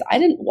public days, I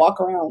didn't walk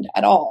around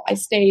at all. I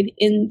stayed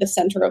in the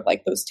center of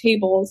like those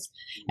tables,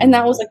 and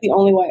that was like the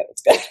only way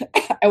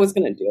I was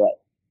gonna do it.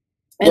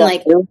 And yeah,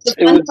 like it was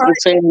the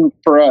same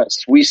for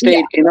us. We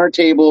stayed in our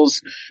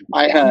tables.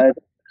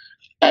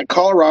 At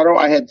Colorado,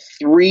 I had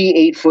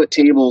 3 8-foot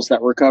tables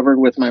that were covered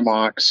with my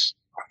mocks.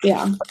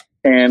 Yeah.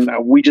 And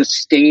we just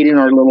stayed in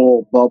our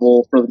little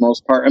bubble for the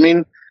most part. I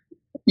mean,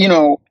 you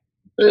know,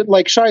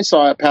 like Shai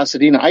saw at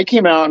Pasadena, I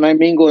came out and I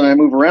mingle and I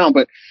move around,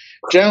 but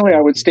generally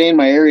I would stay in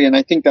my area. And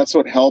I think that's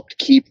what helped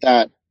keep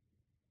that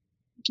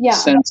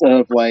sense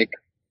of like,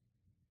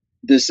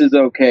 this is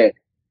okay.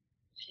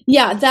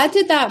 Yeah, that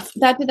did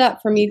that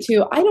for me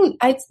too.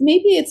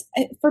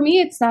 For me,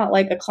 it's not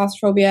like a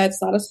claustrophobia.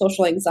 It's not a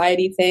social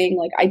anxiety thing.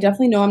 Like, I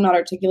definitely know I'm not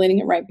articulating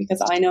it right,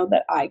 because I know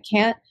that I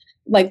can't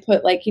like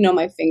put like, you know,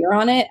 my finger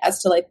on it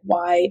as to like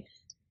why.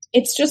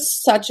 It's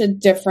just such a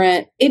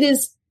different, it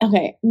is,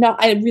 okay, no,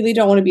 I really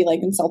don't want to be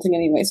like insulting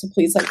anyway. So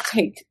please like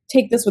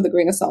take this with a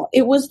grain of salt.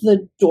 It was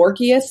the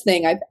dorkiest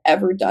thing I've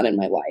ever done in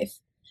my life.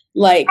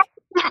 Like,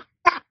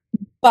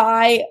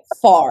 by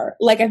far.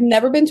 Like, I've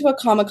never been to a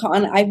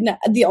Comic-Con.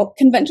 The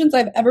conventions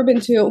I've ever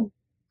been to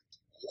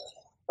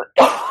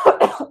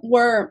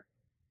were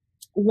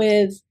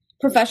with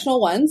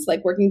professional ones,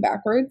 like working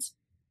backwards.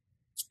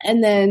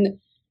 And then,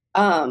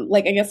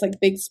 like, I guess like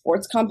big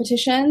sports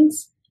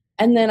competitions.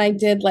 And then I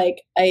did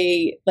like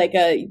a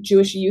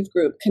Jewish youth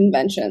group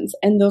conventions,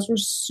 and those were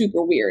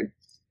super weird.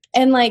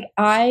 And like,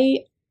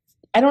 I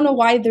don't know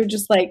why they're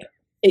just like,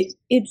 maybe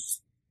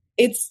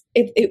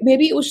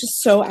it was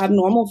just so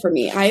abnormal for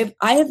me. I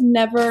have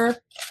never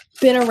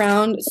been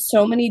around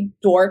so many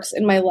dorks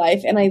in my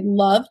life, and I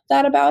loved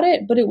that about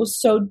it, but it was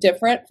so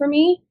different for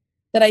me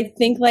that I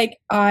think like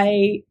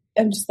I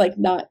am just like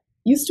not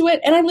used to it.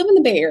 And I live in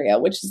the Bay Area,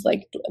 which is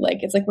like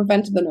it's like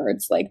Revenge of the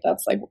Nerds. Like,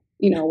 that's like,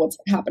 you know, what's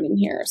happening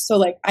here. So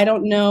like, I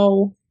don't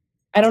know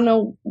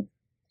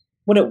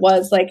what it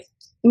was. Like,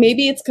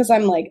 maybe it's because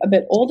I'm like a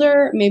bit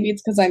older. Maybe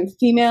it's because I'm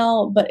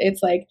female. But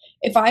it's like,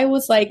 if I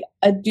was like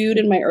a dude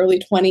in my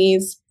early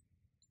 20s,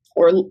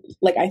 or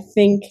like, I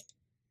think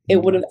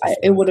it would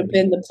have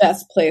been the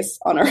best place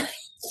on earth.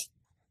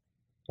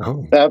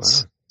 Oh,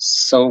 that's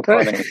so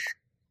funny.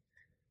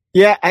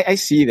 Yeah, I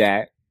see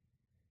that.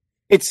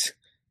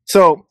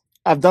 So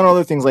I've done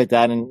other things like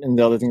that, and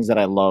the other things that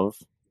I love.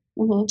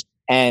 Mm-hmm.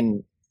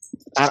 And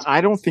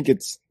I don't think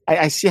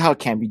I see how it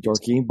can be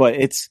dorky, but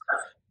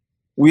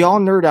we all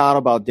nerd out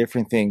about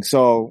different things.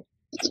 So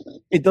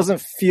it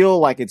doesn't feel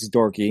like it's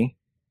dorky,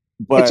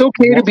 but it's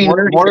okay to be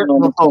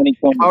nerdy.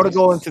 I would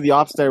go into the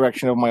opposite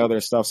direction of my other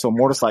stuff. So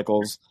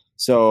motorcycles.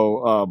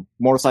 So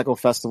motorcycle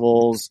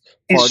festivals.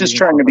 He's just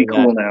trying to be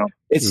cool now.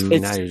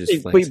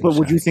 But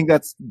would you think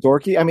that's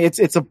dorky? I mean,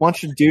 it's a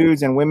bunch of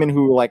dudes and women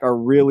who like are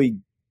really,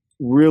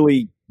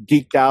 really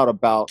geeked out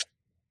about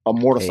a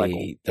motorcycle.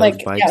 Hey,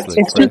 like,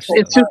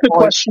 it's just a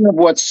question of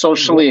what's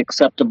socially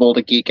acceptable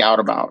to geek out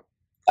about.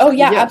 Oh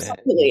yeah,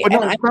 absolutely.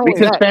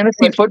 Because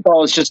fantasy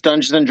football is just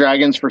Dungeons and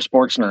Dragons for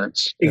sports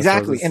nerds.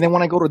 Exactly. And then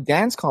when I go to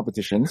dance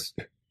competitions,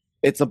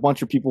 it's a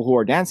bunch of people who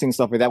are dancing and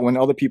stuff like that, when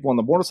other people on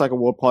the motorcycle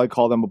will probably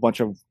call them a bunch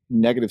of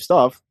negative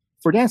stuff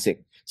for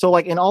dancing. So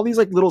like in all these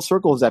like little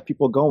circles that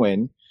people go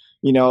in,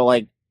 you know,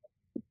 like,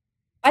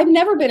 I've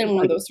never been in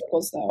one of those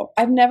circles though.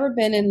 I've never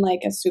been in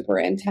like a super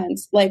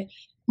intense, like,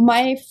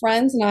 my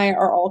friends and I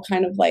are all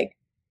kind of like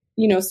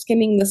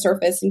skimming the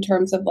surface in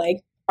terms of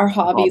like our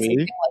hobbies and Hobby? being,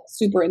 like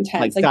super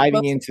intense. Like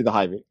diving into the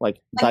hobby, like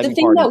the diving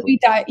thing hard that into we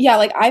dive, yeah,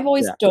 like I've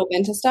always Yeah. dove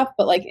into stuff,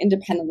 but like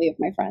independently of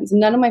my friends.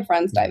 None of my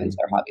friends dive Mhm. into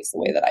their hobbies the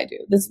way that I do.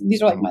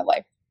 These are like my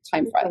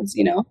lifetime friends,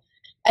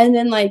 And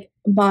then like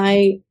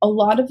a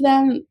lot of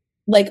them,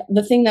 like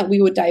the thing that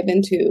we would dive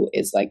into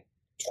is like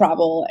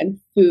travel and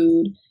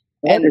food,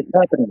 What is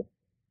happening?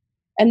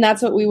 and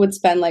that's what we would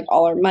spend like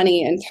all our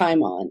money and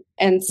time on.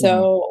 And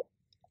so,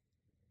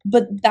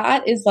 but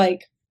that is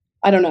like,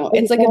 I don't know,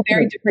 it's like a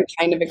very different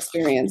kind of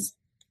experience.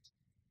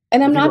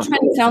 And I'm not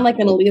trying to sound like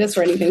an elitist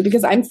or anything,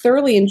 because I'm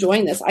thoroughly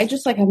enjoying this. I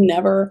just like have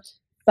never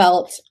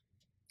felt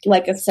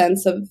like a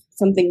sense of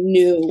something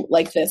new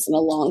like this in a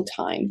long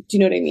time. Do you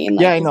know what I mean?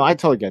 Like, Yeah, I know. I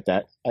totally get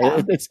that.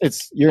 Yeah.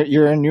 It's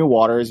you're in new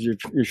waters. You're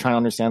trying to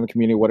understand the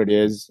community, what it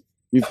is.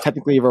 You've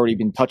already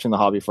been touching the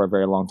hobby for a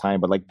very long time,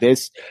 but like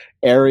this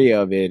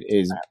area of it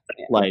is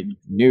like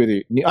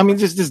new. I mean,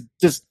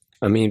 just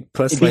I mean,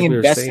 plus being like we were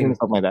invested in saying,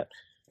 something like that.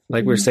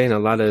 like we're saying, a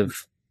lot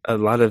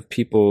of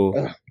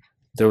people,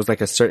 there was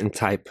like a certain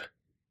type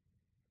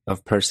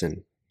of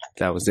person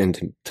that was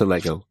into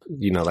Lego,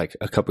 like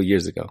a couple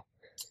years ago,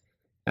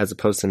 as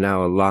opposed to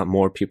now, a lot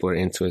more people are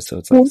into it. So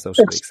it's like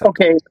socially acceptable.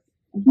 Okay,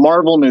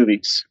 Marvel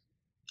movies,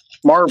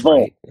 Marvel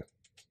Right?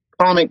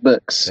 comic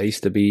books. That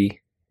used to be.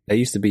 I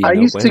used to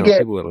get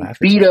people would laugh at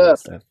beat you for that up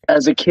stuff.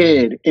 as a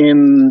kid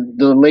in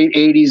the late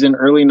 80s and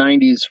early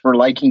 90s for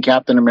liking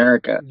Captain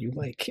America. You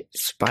like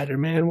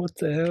Spider-Man? What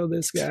the hell,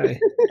 this guy?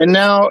 And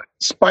now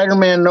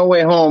Spider-Man No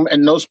Way Home,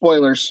 and no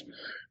spoilers.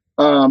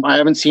 I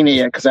haven't seen it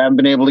yet because I haven't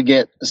been able to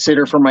get a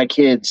sitter for my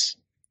kids.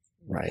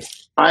 Right.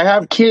 I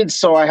have kids,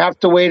 so I have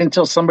to wait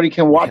until somebody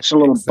can watch the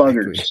little Exactly.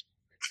 buggers.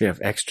 You have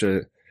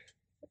extra.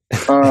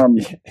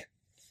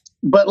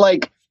 But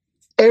like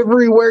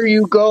everywhere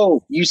you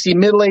go, you see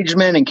middle-aged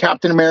men in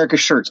Captain America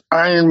shirts,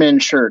 Iron Man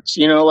shirts.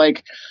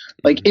 Like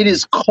it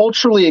is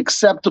culturally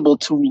acceptable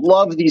to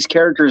love these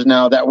characters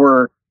now that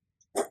were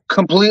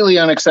completely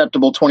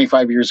unacceptable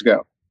 25 years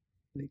ago.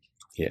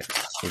 Yeah,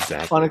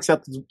 exactly.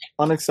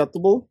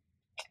 Unacceptable.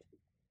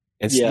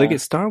 And Yeah. look at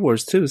Star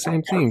Wars too.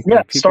 Same thing. Yeah,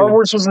 Like, people- Star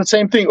Wars was the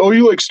same thing. Oh,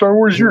 you like Star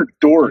Wars? You're a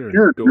dork.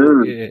 You're a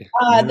nerd.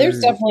 Yeah. there's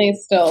Nerd. definitely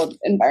still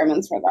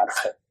environments where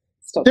that's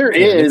still There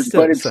Yeah, it is,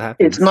 still- but it still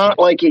happens. it's not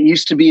like it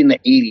used to be in the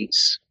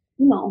 80s.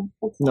 no.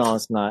 No,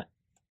 it's not.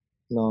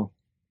 No.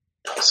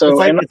 So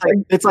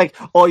It's like,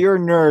 oh, you're a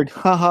nerd.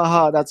 Ha ha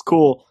ha. That's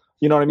cool.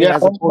 You know what I mean? Yeah,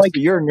 As opposed like, to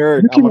you're a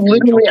nerd. you I'm can a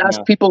literally joke ask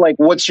now. people like,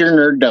 "What's your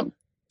nerddom?"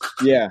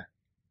 Yeah.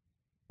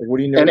 Like, what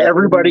do you know? And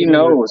everybody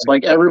knows.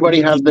 Like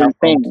everybody has their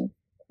thing.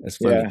 That's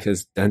funny Yeah.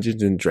 because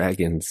Dungeons and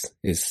Dragons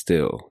is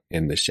still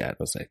in the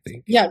shadows, I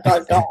think. Yeah,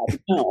 God,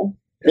 no.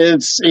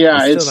 It's It's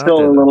still still out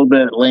there, a though. little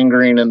bit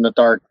lingering in the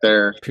dark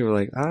there. People are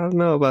like, I don't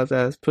know about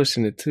that. It's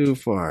pushing it too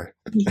far.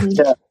 No. I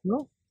don't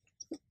know.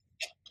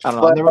 But,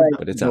 I've never like-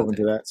 But it's dove out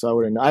into that, so I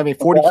wouldn't know. I mean,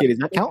 40K, does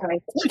that count?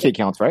 40K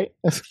counts, right?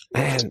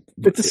 Man,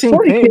 It's the same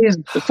 40K thing. is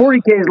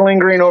 40K is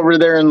lingering over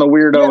there in the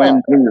weirdo Yeah.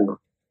 end too.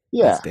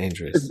 Yeah. it's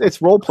dangerous.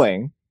 It's role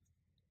playing.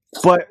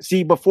 But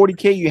see, but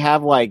 40K, you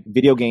have like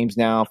video games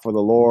now for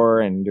the lore,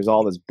 and there's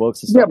all these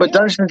books and stuff. Yeah, but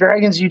Dungeons and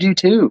Dragons you do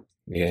too.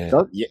 Yeah.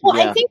 Yeah. Well,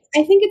 I think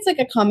it's like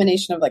a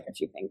combination of like a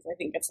few things. I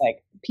think it's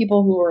like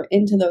people who are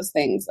into those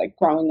things, like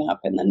growing up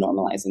and then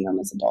normalizing them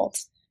as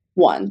adults.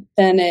 One,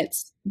 then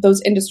it's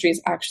those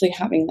industries actually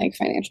having like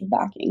financial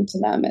backing to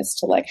them as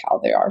to like how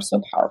they are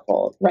so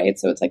powerful, right?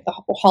 So it's like the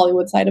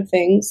Hollywood side of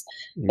things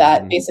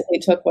that Mhm. basically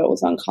took what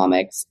was on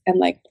comics and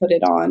like put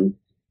it on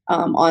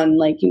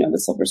like, the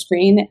silver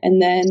screen.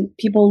 And then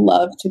people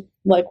love to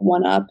like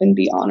one up and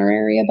be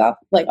honorary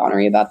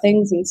about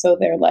things. And so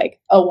they're like,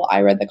 oh, well, I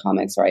read the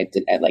comics, or I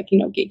did, like,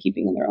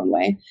 gatekeeping in their own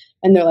way.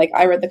 And they're like,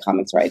 I read the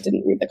comics, or I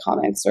didn't read the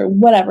comics, or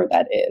whatever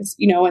that is,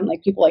 and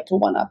like people like to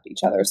one up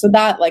each other. So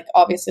that like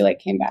obviously like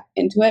came back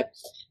into it.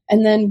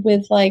 And then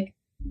with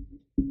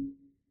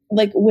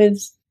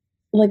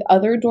with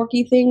other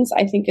dorky things,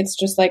 I think it's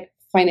just like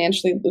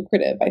financially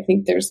lucrative. I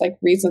think there's like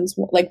reasons,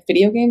 like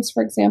video games,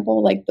 for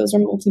example, like those are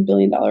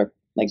multi-billion-dollar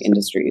like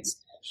industries.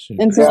 Shoot,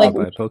 And so, I like-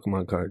 buy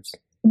Pokemon cards.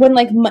 When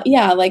like but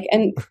like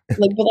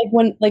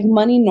when like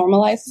money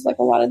normalizes like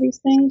a lot of these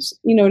things,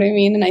 you know what I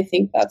mean? And I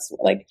think that's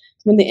like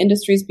when the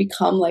industries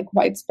become like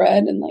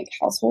widespread and like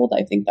household,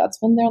 I think that's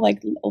when they're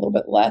like a little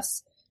bit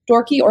less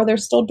dorky, or they're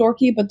still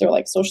dorky, but they're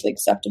like socially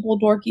acceptable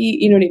dorky.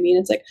 You know what I mean?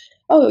 It's like,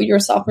 oh, you're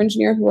a software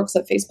engineer who works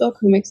at Facebook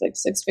who makes like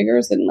 6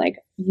 figures, and like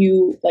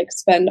you like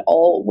spend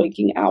all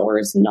waking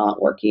hours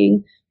not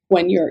working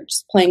when you're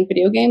just playing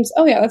video games.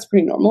 Oh yeah, that's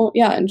pretty normal.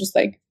 Yeah, and just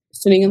like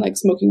sitting and like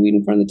smoking weed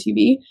in front of the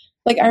TV.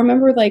 Like I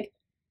remember like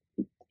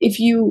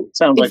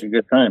Sounds like a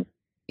good time.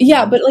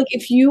 yeah, but like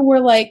if you were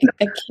like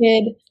a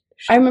kid,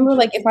 I remember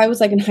like if I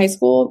was like in high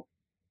school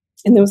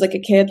and there was like a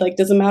kid, like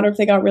doesn't matter if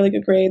they got really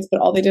good grades,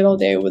 but all they did all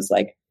day was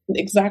like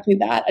exactly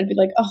that. I'd be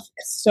like, oh,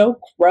 it's so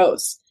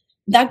gross.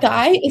 That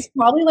guy is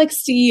probably like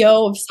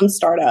CEO of some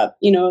startup,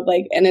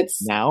 like, and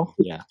it's now,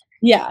 yeah.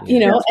 yeah,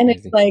 Yeah, and that's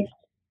it's crazy.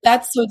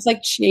 like so it's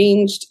like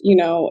changed,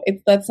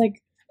 that's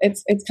like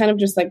it's kind of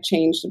just like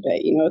changed a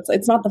bit. You know,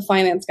 it's not the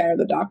finance guy or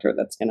the doctor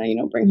that's gonna, you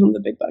know, bring home the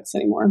big bucks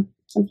anymore,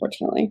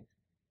 unfortunately.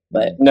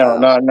 But No,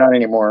 not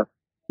anymore.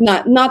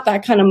 Not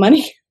that kind of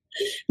money.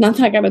 Not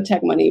that kind of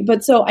tech money.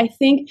 But so I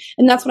think,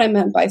 and that's what I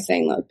meant by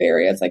saying like Bay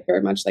Area is like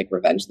very much like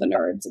Revenge of the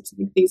Nerds. It's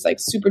like these like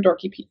super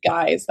dorky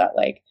guys that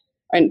like,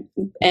 and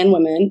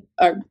women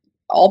are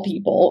all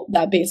people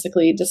that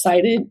basically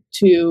decided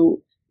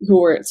to, who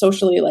were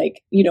socially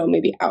like, you know,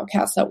 maybe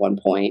outcasts at one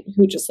point,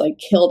 who just like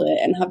killed it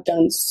and have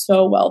done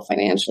so well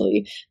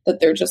financially that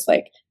they're just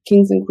like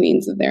kings and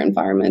queens of their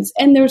environments.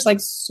 And there's like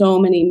so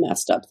many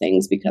messed up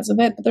things because of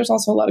it, but there's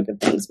also a lot of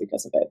good things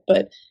because of it.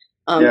 But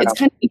it's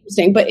kind of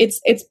interesting, but it's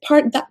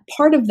part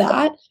of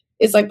that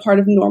is like part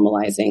of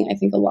normalizing, I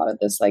think, a lot of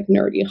this like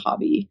nerdy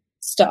hobby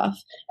stuff.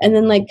 And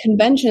then like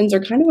conventions are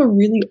kind of a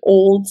really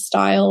old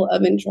style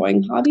of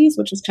enjoying hobbies,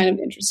 which is kind of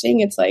interesting.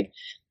 It's like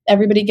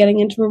everybody getting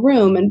into a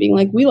room and being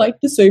like, we like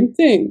the same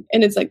thing.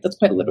 And it's like, that's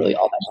quite literally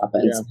all that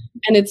happens.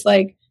 Yeah. And it's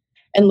like,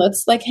 and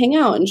let's like hang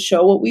out and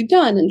show what we've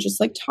done and just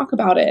like talk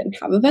about it and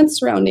have events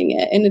surrounding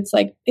it. And it's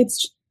like,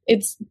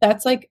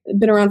 that's like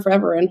been around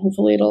forever. And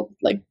hopefully it'll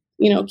like,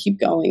 you know, keep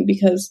going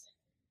because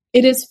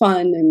it is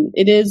fun and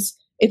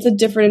it's a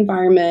different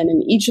environment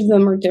and each of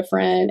them are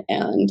different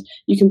and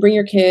you can bring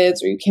your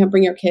kids or you can't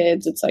bring your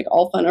kids. It's like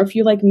all fun. Or if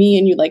you like me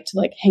and you like to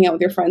like hang out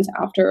with your friends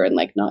after and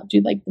like not do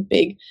like the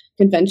big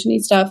convention-y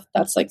stuff,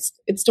 that's like,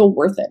 it's still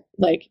worth it.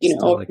 Like, you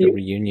know, like a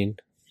reunion.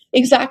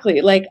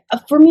 Exactly. Like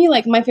for me,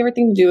 like my favorite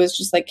thing to do is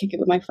just like kick it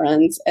with my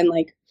friends and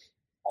like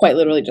quite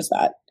literally just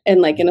that. And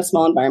like in a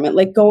small environment,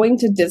 like going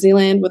to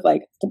Disneyland with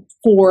like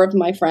 4 of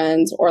my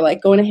friends or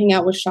like going to hang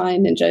out with Shy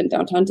and Ninja in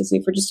downtown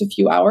Disney for just a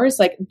few hours.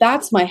 Like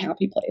that's my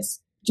happy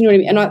place. Do you know what I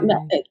mean? And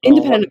not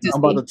independent of Disney.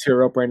 I'm about to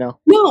tear up right now.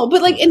 No,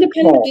 but like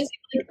independent of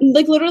Disney,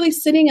 like literally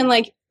sitting and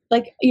like,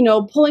 you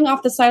know, pulling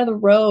off the side of the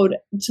road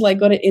to like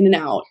go to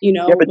In-N-Out, you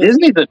know? Yeah, but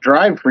Disney's a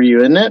drive for you,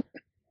 isn't it?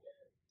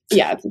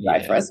 Yeah, it's a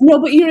drive for us.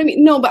 No, but you know what I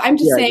mean? No, but I'm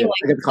just saying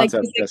like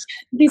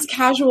these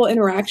casual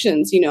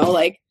interactions, you know,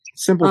 like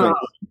simple things.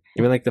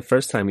 Even like the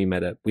first time we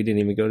met up, we didn't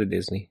even go to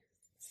Disney.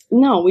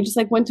 No, we just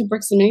like went to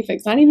Bricks and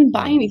Minifix. I didn't even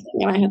buy anything,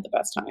 and I had the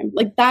best time.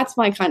 Like that's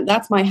my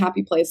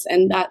happy place,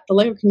 and that the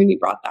Lego community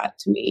brought that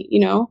to me. You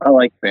know, I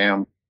like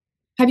BAM.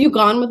 Have you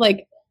gone with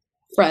like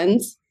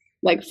friends,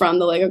 like from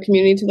the Lego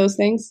community to those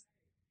things?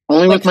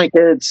 Only like, with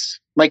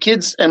my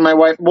kids and my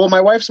wife. Well,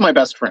 my wife's my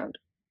best friend.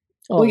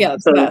 Oh yeah,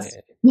 that's the best.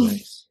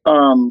 Nice.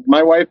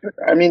 My wife.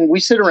 I mean, we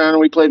sit around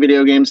and we play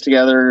video games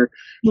together.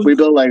 We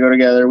build Lego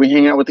together. We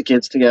hang out with the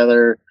kids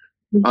together.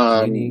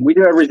 We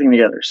do everything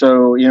together.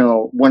 So, you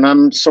know, when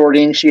I'm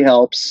sorting, she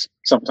helps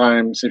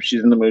sometimes if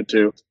she's in the mood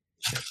to.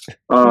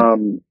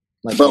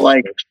 But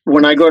like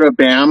when I go to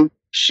BAM,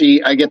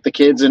 I get the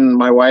kids and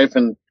my wife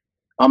and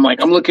I'm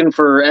like, I'm looking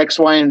for X,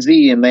 Y, and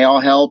Z and they all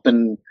help.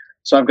 And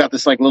so I've got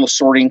this like little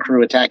sorting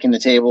crew attacking the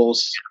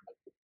tables.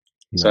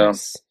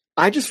 Nice. So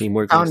I just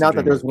found out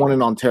that there's one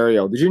in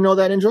Ontario. Did you know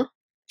that, Ninja?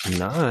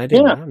 No, I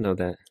did not know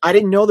that. I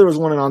didn't know there was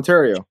one in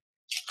Ontario.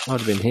 I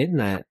would have been hitting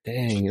that.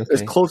 Dang. Okay.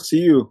 It's close to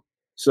you.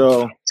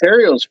 So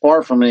Ontario's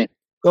far from me.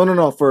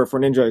 No. For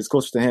Ninja, it's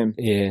closer to him.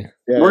 Yeah.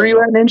 Where are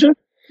you at, Ninja?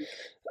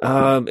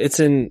 It's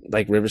in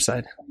like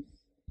Riverside.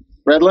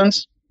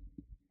 Redlands?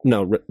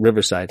 No,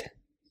 Riverside.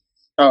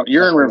 Oh,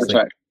 you're in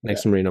Riverside.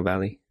 Next to Moreno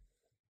Valley.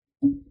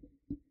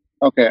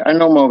 Okay, I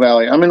know Mo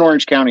Valley. I'm in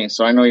Orange County,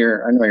 so I know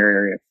your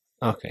area.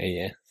 Okay,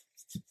 yeah.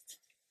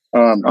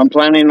 I'm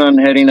planning on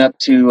heading up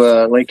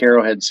to Lake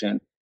Arrowhead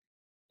soon.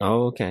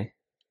 Oh, okay.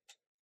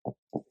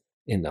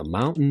 In the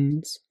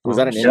mountains. Was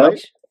that an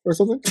invite or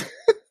something?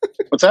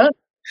 What's that?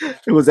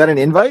 Was that an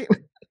invite?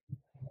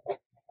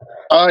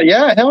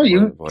 Yeah, hell,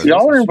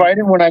 y'all are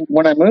invited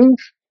when I move.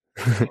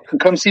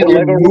 Come see the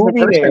Lego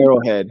moving to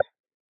Arrowhead.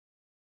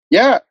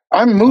 Yeah,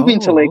 I'm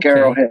moving to Lake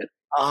Arrowhead.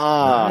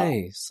 Ah,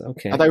 nice.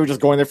 Okay. I thought you were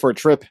just going there for a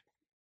trip.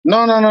 No.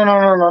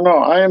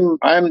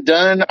 I'm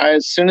done.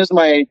 As soon as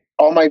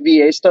all my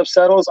VA stuff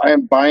settles, I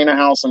am buying a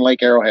house in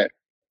Lake Arrowhead.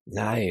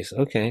 Nice.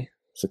 Okay.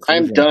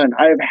 I'm done.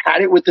 I've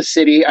had it with the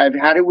city. I've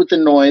had it with the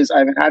noise.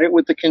 I've had it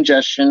with the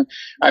congestion.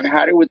 I've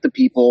had it with the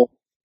people.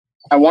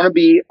 I want to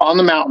be on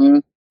the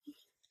mountain.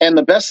 And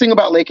the best thing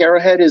about Lake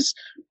Arrowhead is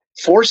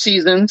 4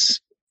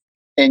 seasons,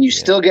 and you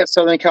still get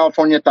Southern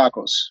California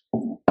tacos.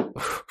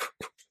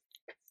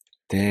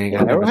 Dang,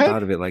 I never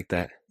thought of it like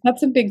that.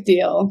 That's a big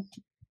deal.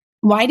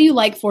 Why do you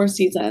like 4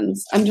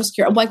 seasons? I'm just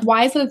curious. Like,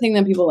 why is it a thing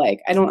that people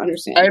like? I don't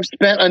understand. I've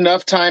spent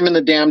enough time in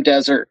the damn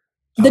desert.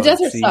 The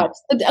desert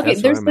sucks.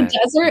 There's the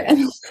desert,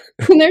 and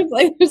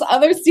there's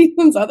other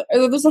seasons.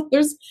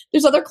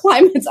 There's other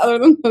climates other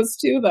than those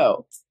two,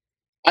 though.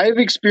 I've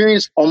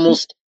experienced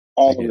almost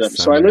all of them.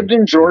 So I lived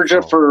in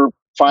Georgia for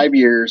 5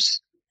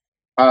 years.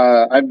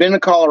 I've been to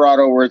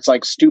Colorado where it's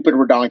like stupid,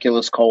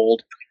 redonkulous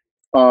cold.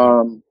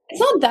 It's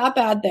not that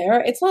bad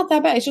there. It's not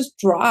that bad. It's just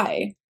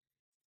dry.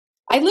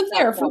 I lived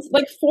there for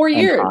like 4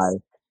 years.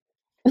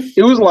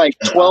 It was like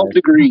 12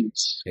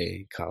 degrees.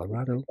 Hey,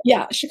 Colorado.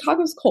 Yeah,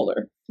 Chicago's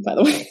colder, by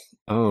the way.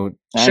 Oh,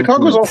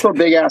 Chicago's also a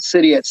big ass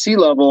city at sea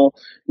level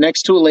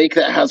next to a lake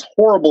that has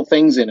horrible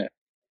things in it.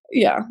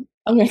 Yeah.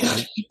 Oh my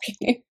god.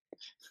 Okay.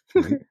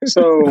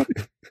 So,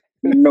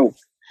 no.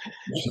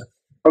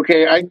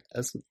 Okay,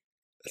 That's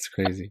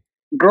crazy.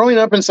 growing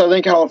up in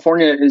Southern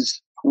California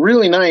is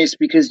really nice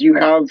because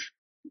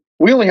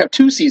we only have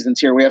 2 seasons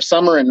here. We have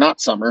summer and not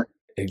summer.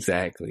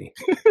 Exactly.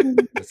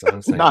 That's what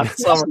I'm saying. Not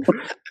summer.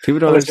 People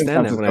don't Well, it's in understand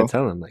San that when I Francisco.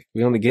 tell them, like,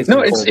 we only get No,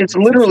 to it's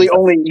cold literally seasons,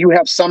 only you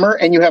have summer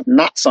and you have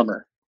not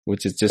summer.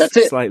 which is That's just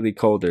it. slightly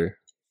colder.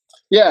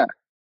 Yeah.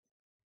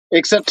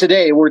 Except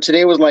today, where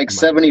today was like My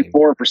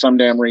 74 for some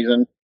damn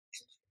reason.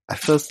 I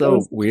feel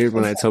so weird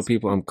when I tell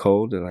people I'm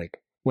cold. They're like,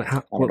 "What?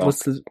 I don't know.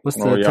 What's the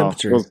Oh, yeah.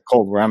 temperature?" It was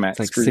cold where I'm at. It's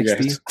like Screw you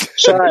 60. guys.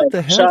 Shy, What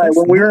the hell? Shy. That's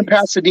When we were in nice.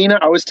 Pasadena,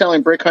 I was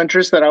telling Brick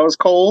Huntress that I was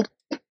cold.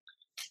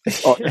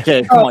 Oh,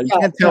 okay, come on. You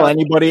no, can't tell no.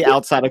 anybody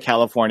outside of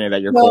California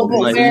that you're No, cold. but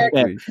Like, where-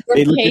 yeah, Where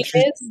They look Kate at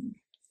you- is,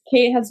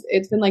 Kate has,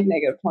 it's been like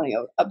 -20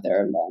 up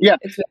there. And Yeah,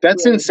 it's been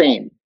That's really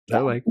insane.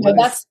 They're like, No,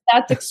 "What is-"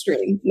 that's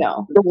extreme.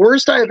 No. The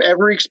worst I've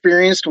ever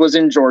experienced was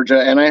in Georgia,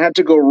 and I had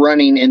to go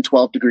running in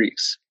 12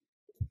 degrees.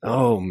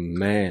 Oh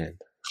man.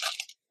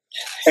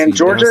 And See,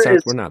 Georgia down south,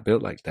 is- we're not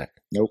built like that.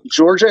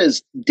 Georgia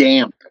is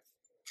damp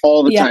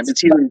all the Yes.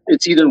 time.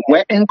 It's either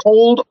wet and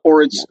cold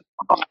or it's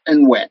hot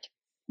and wet.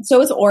 So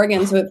is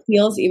Oregon, so it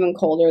feels even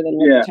colder than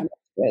what Yeah. the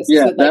temperature is. Yeah,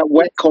 So, like, that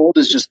wet cold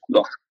is just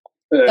ugh.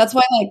 That's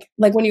why,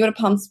 like when you go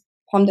to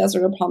Palm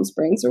Desert or Palm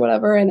Springs or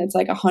whatever, and it's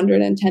like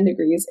 110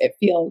 degrees, it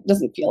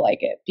doesn't feel like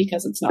it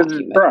because it's not 'Cause it's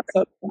humid. dry.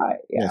 So it's dry.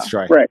 Yeah. That's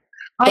right. Right.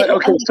 But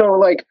okay, so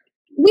like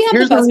We have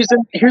here's the the best. reason.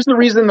 Here's the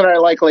reason that I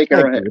like Lake I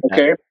agree Arrowhead. with that.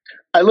 Okay,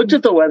 I looked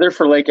at the weather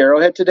for Lake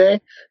Arrowhead today.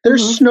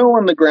 There's Mhm. snow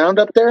on the ground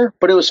up there,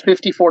 but it was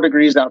 54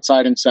 degrees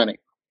outside and sunny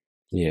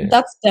Yeah.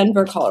 That's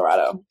Denver,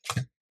 Colorado.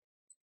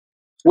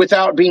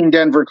 without being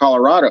Denver,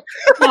 Colorado.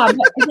 Yeah,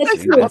 but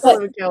that's true. Yes.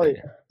 But, Kelly.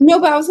 no,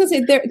 but I was gonna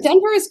say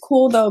Denver is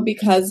cool though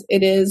because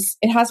it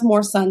has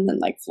more sun than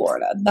like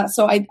Florida.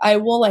 So I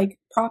will like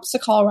props to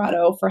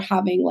Colorado for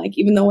having like,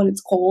 even though when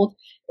it's cold,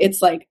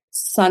 it's like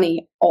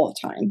sunny all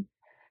the time.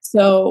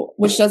 So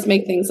which does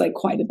make things like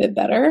quite a bit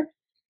better.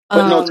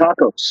 But no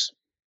tacos.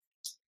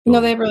 No,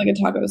 they have really good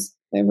tacos.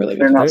 They have really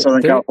They're good. not They're-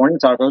 Southern they're- California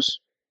tacos.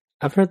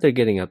 I've heard they're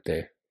getting up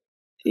there.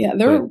 Yeah,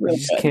 they're but really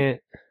you just good.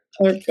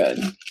 They're good.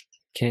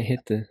 can't hit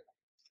the.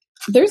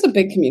 There's a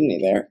big community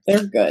there.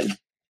 They're good.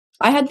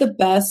 I had the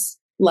best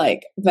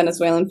like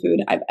Venezuelan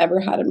food I've ever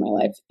had in my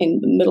life in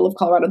the middle of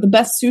Colorado. The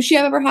best sushi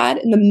I've ever had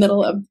in the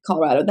middle of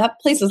Colorado. That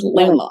place is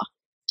landlocked.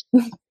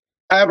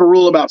 I have a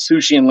rule about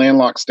sushi in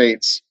landlocked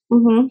states.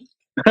 Mm-hmm.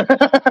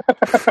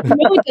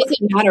 It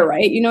doesn't matter,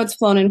 right? You know, it's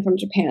flown in from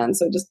Japan,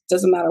 so it just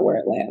doesn't matter where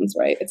it lands,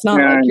 right? It's not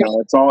Yeah, I like you're.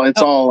 know.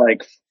 It's all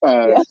like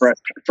Yeah.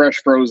 fresh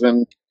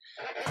frozen.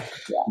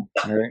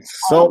 All right.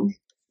 So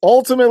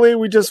ultimately,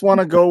 we just want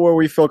to go where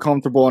we feel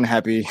comfortable and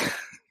happy.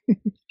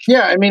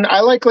 Yeah, I mean,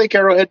 I like Lake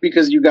Arrowhead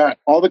because you got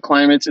all the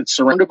climates. It's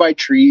surrounded by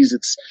trees.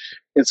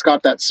 It's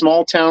got that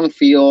small town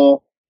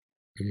feel.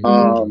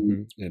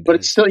 Mhm. It But does.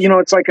 it's still,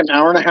 it's like an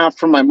hour and a half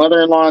from my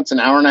mother-in-law. It's an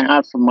hour and a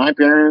half from my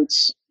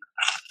parents.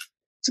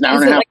 It's an hour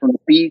Is and a it half like- from the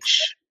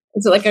beach.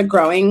 Is it like a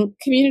growing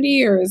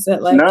community, or is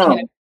it like No.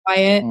 kind of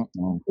quiet?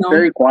 Mm-mm. No.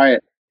 Very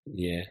quiet.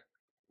 Yeah.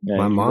 Yeah,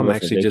 My you mom go for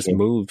actually just daycare.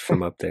 moved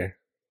from up there.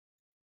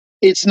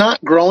 It's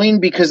not growing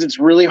because it's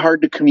really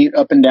hard to commute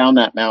up and down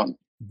that mountain.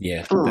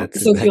 Yeah. Oh,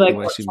 That's so if you exactly like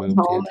why work she from moved.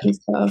 home Yeah. and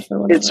stuff, or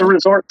whatever. It's a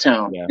resort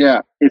town. Yeah.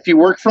 Yeah. If you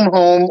work from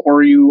home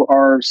or you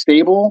are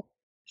stable,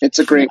 it's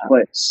a great Yeah.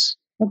 place.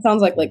 That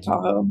sounds like Lake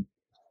Tahoe.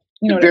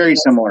 You know what I Very mean?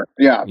 similar.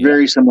 Yeah, Yeah.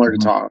 very similar to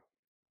Mhm. Tahoe.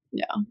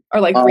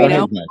 Or like Oh, Reno.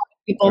 Arrowhead's nice.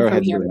 People from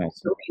Arrowhead's here. really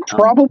nice. go to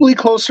Reno. Probably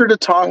closer to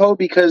Tahoe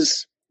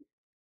because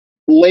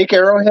Lake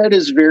Arrowhead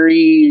is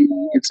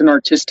it's an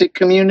artistic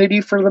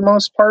community for the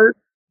most part.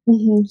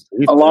 Mhm,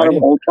 A lot Right.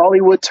 of old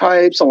Hollywood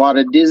types, a lot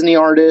of Disney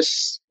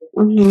artists.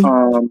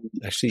 mhm.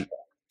 Actually,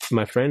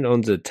 my friend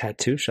owns a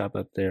tattoo shop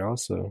up there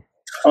also.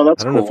 Oh,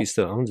 that's I don't know cool. if he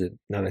still owns it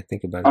now that I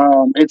think about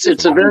it.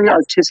 It's a very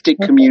artistic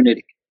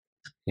community.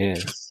 Yeah.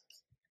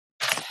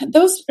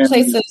 Those And-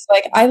 places,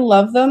 like, I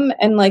love them,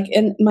 and like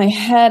in my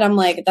head, I'm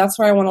like, that's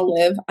where I want to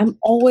live. I'm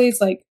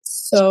always like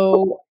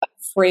so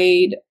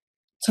afraid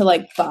to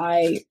like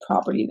buy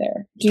property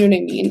there. Do you know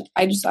what I mean?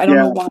 I don't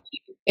know why.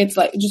 It's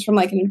like just from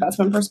like an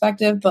investment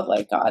perspective, but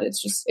like God,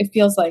 it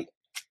feels like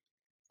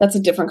that's a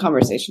different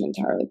conversation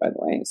entirely. By the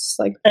way, it's just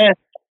like,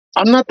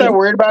 I'm not that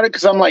worried about it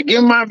because I'm like,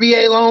 give my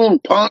VA loan,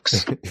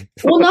 punks.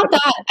 well, not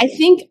that. I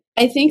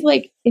think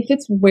like if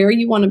it's where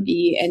you want to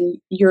be and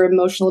your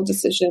emotional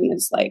decision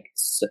is like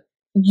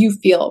you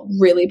feel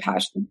really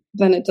passionate,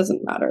 then it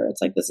doesn't matter.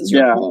 It's like this is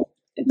your Yeah, home.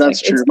 It's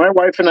That's like, true. My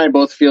wife and I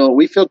both feel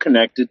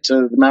connected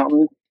to the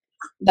mountain.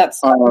 That's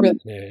really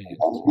Yeah.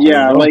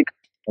 Yeah, know. like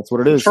That's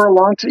what it is. for a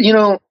long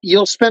time,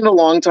 you'll spend a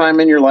long time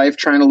in your life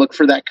trying to look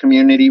for that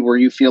community where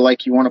you feel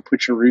like you want to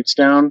put your roots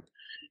down.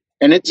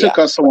 And it took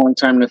us a long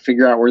time to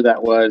figure out where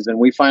that was. And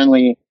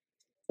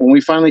when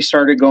we finally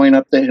started going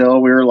up the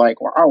hill, we were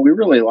like, wow, we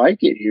really like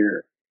it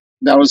here.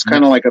 That was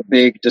kind of like a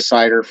big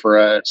decider for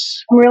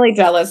us. I'm really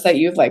jealous that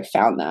you've like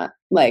found that.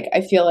 Like,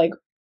 I feel like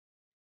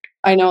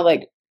I know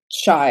like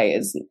Shy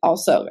is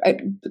also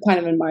kind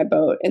of in my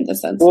boat in the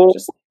sense Well, of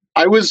just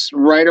I was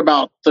right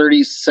about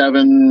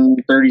 37,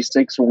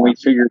 36 when we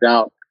figured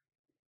out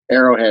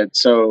Arrowhead.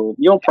 So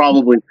you'll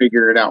probably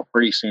figure it out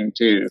pretty soon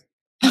too.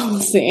 We'll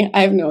see.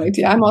 I have no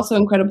idea. I'm also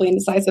incredibly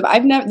indecisive.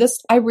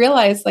 I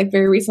realized like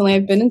very recently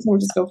I've been in San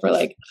Francisco for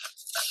like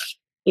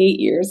 8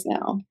 years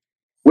now.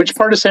 Which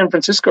part of San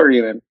Francisco are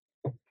you in?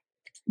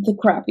 The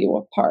crappy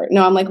part.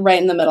 No, I'm like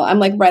right in the middle. I'm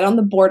like right on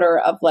the border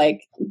of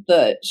like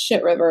the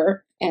shit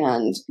river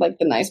and like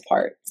the nice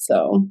part.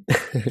 So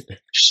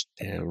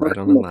Damn, right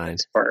on the line.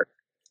 Part.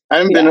 I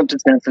haven't been up to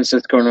San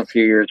Francisco in a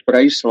few years, but I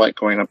used to like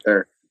going up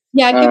there.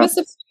 Yeah, give us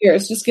a few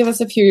years. Just give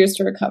us a few years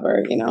to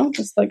recover, you know?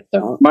 Just like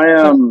don't.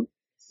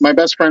 My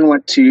best friend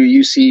went to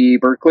UC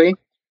Berkeley.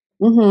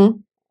 Mm-hmm.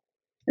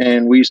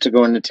 And we used to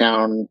go into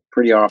town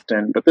pretty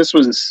often, but this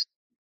was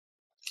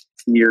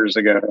years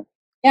ago.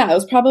 Yeah, it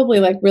was probably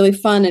like really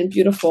fun and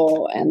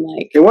beautiful and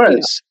like it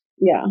was.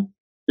 You know,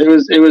 yeah.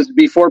 It was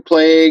before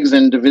plagues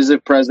and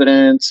divisive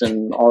presidents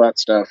and all that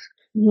stuff.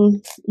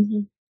 Mm-hmm. Mm-hmm.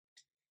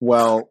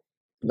 Well,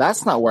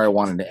 that's not where I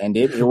wanted to end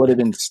it. It would have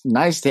been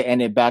nice to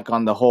end it back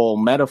on the whole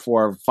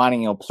metaphor of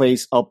finding a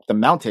place up the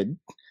mountain.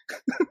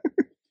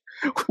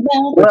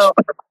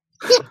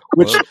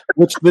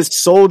 which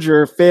this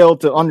soldier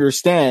failed to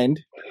understand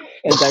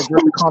and divert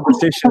the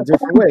conversation a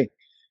different way.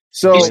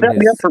 So you set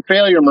me up for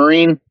failure,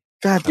 Marine.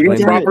 God, you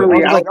damn it. I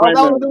was like, oh,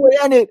 that was the way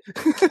to end it.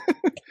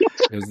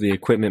 It was the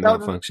equipment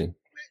malfunction.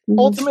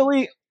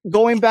 Ultimately,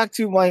 going back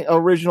to my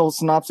original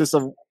synopsis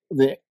of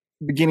the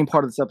beginning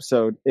part of this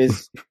episode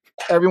is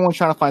everyone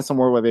trying to find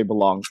somewhere where they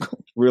belong.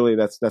 Really,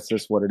 that's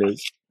just what it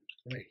is.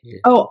 Right here.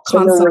 Oh,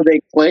 somewhere where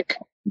they click.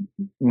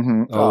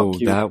 Mm-hmm. Oh,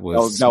 that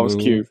was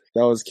cute.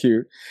 That was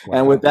cute. Wow.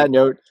 And with that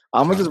note,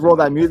 I'm gonna just roll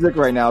that music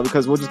right now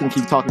because we're just gonna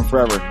keep talking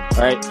forever.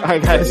 All right,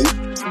 guys.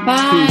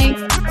 Bye.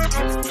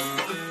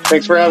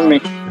 Thanks for having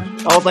me.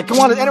 I was like, come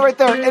on, end it right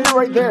there. End it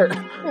right there.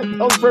 That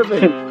was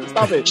perfect.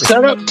 Stop it.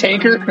 Shut up,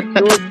 tanker.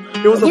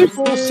 It was a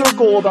full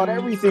circle about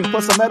everything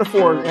plus a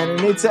metaphor, and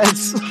it made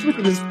sense.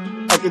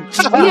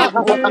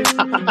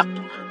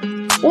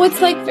 Well, it's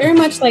like very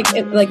much like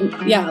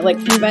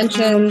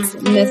conventions,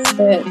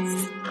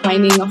 misfits,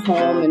 finding a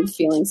home and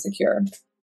feeling secure.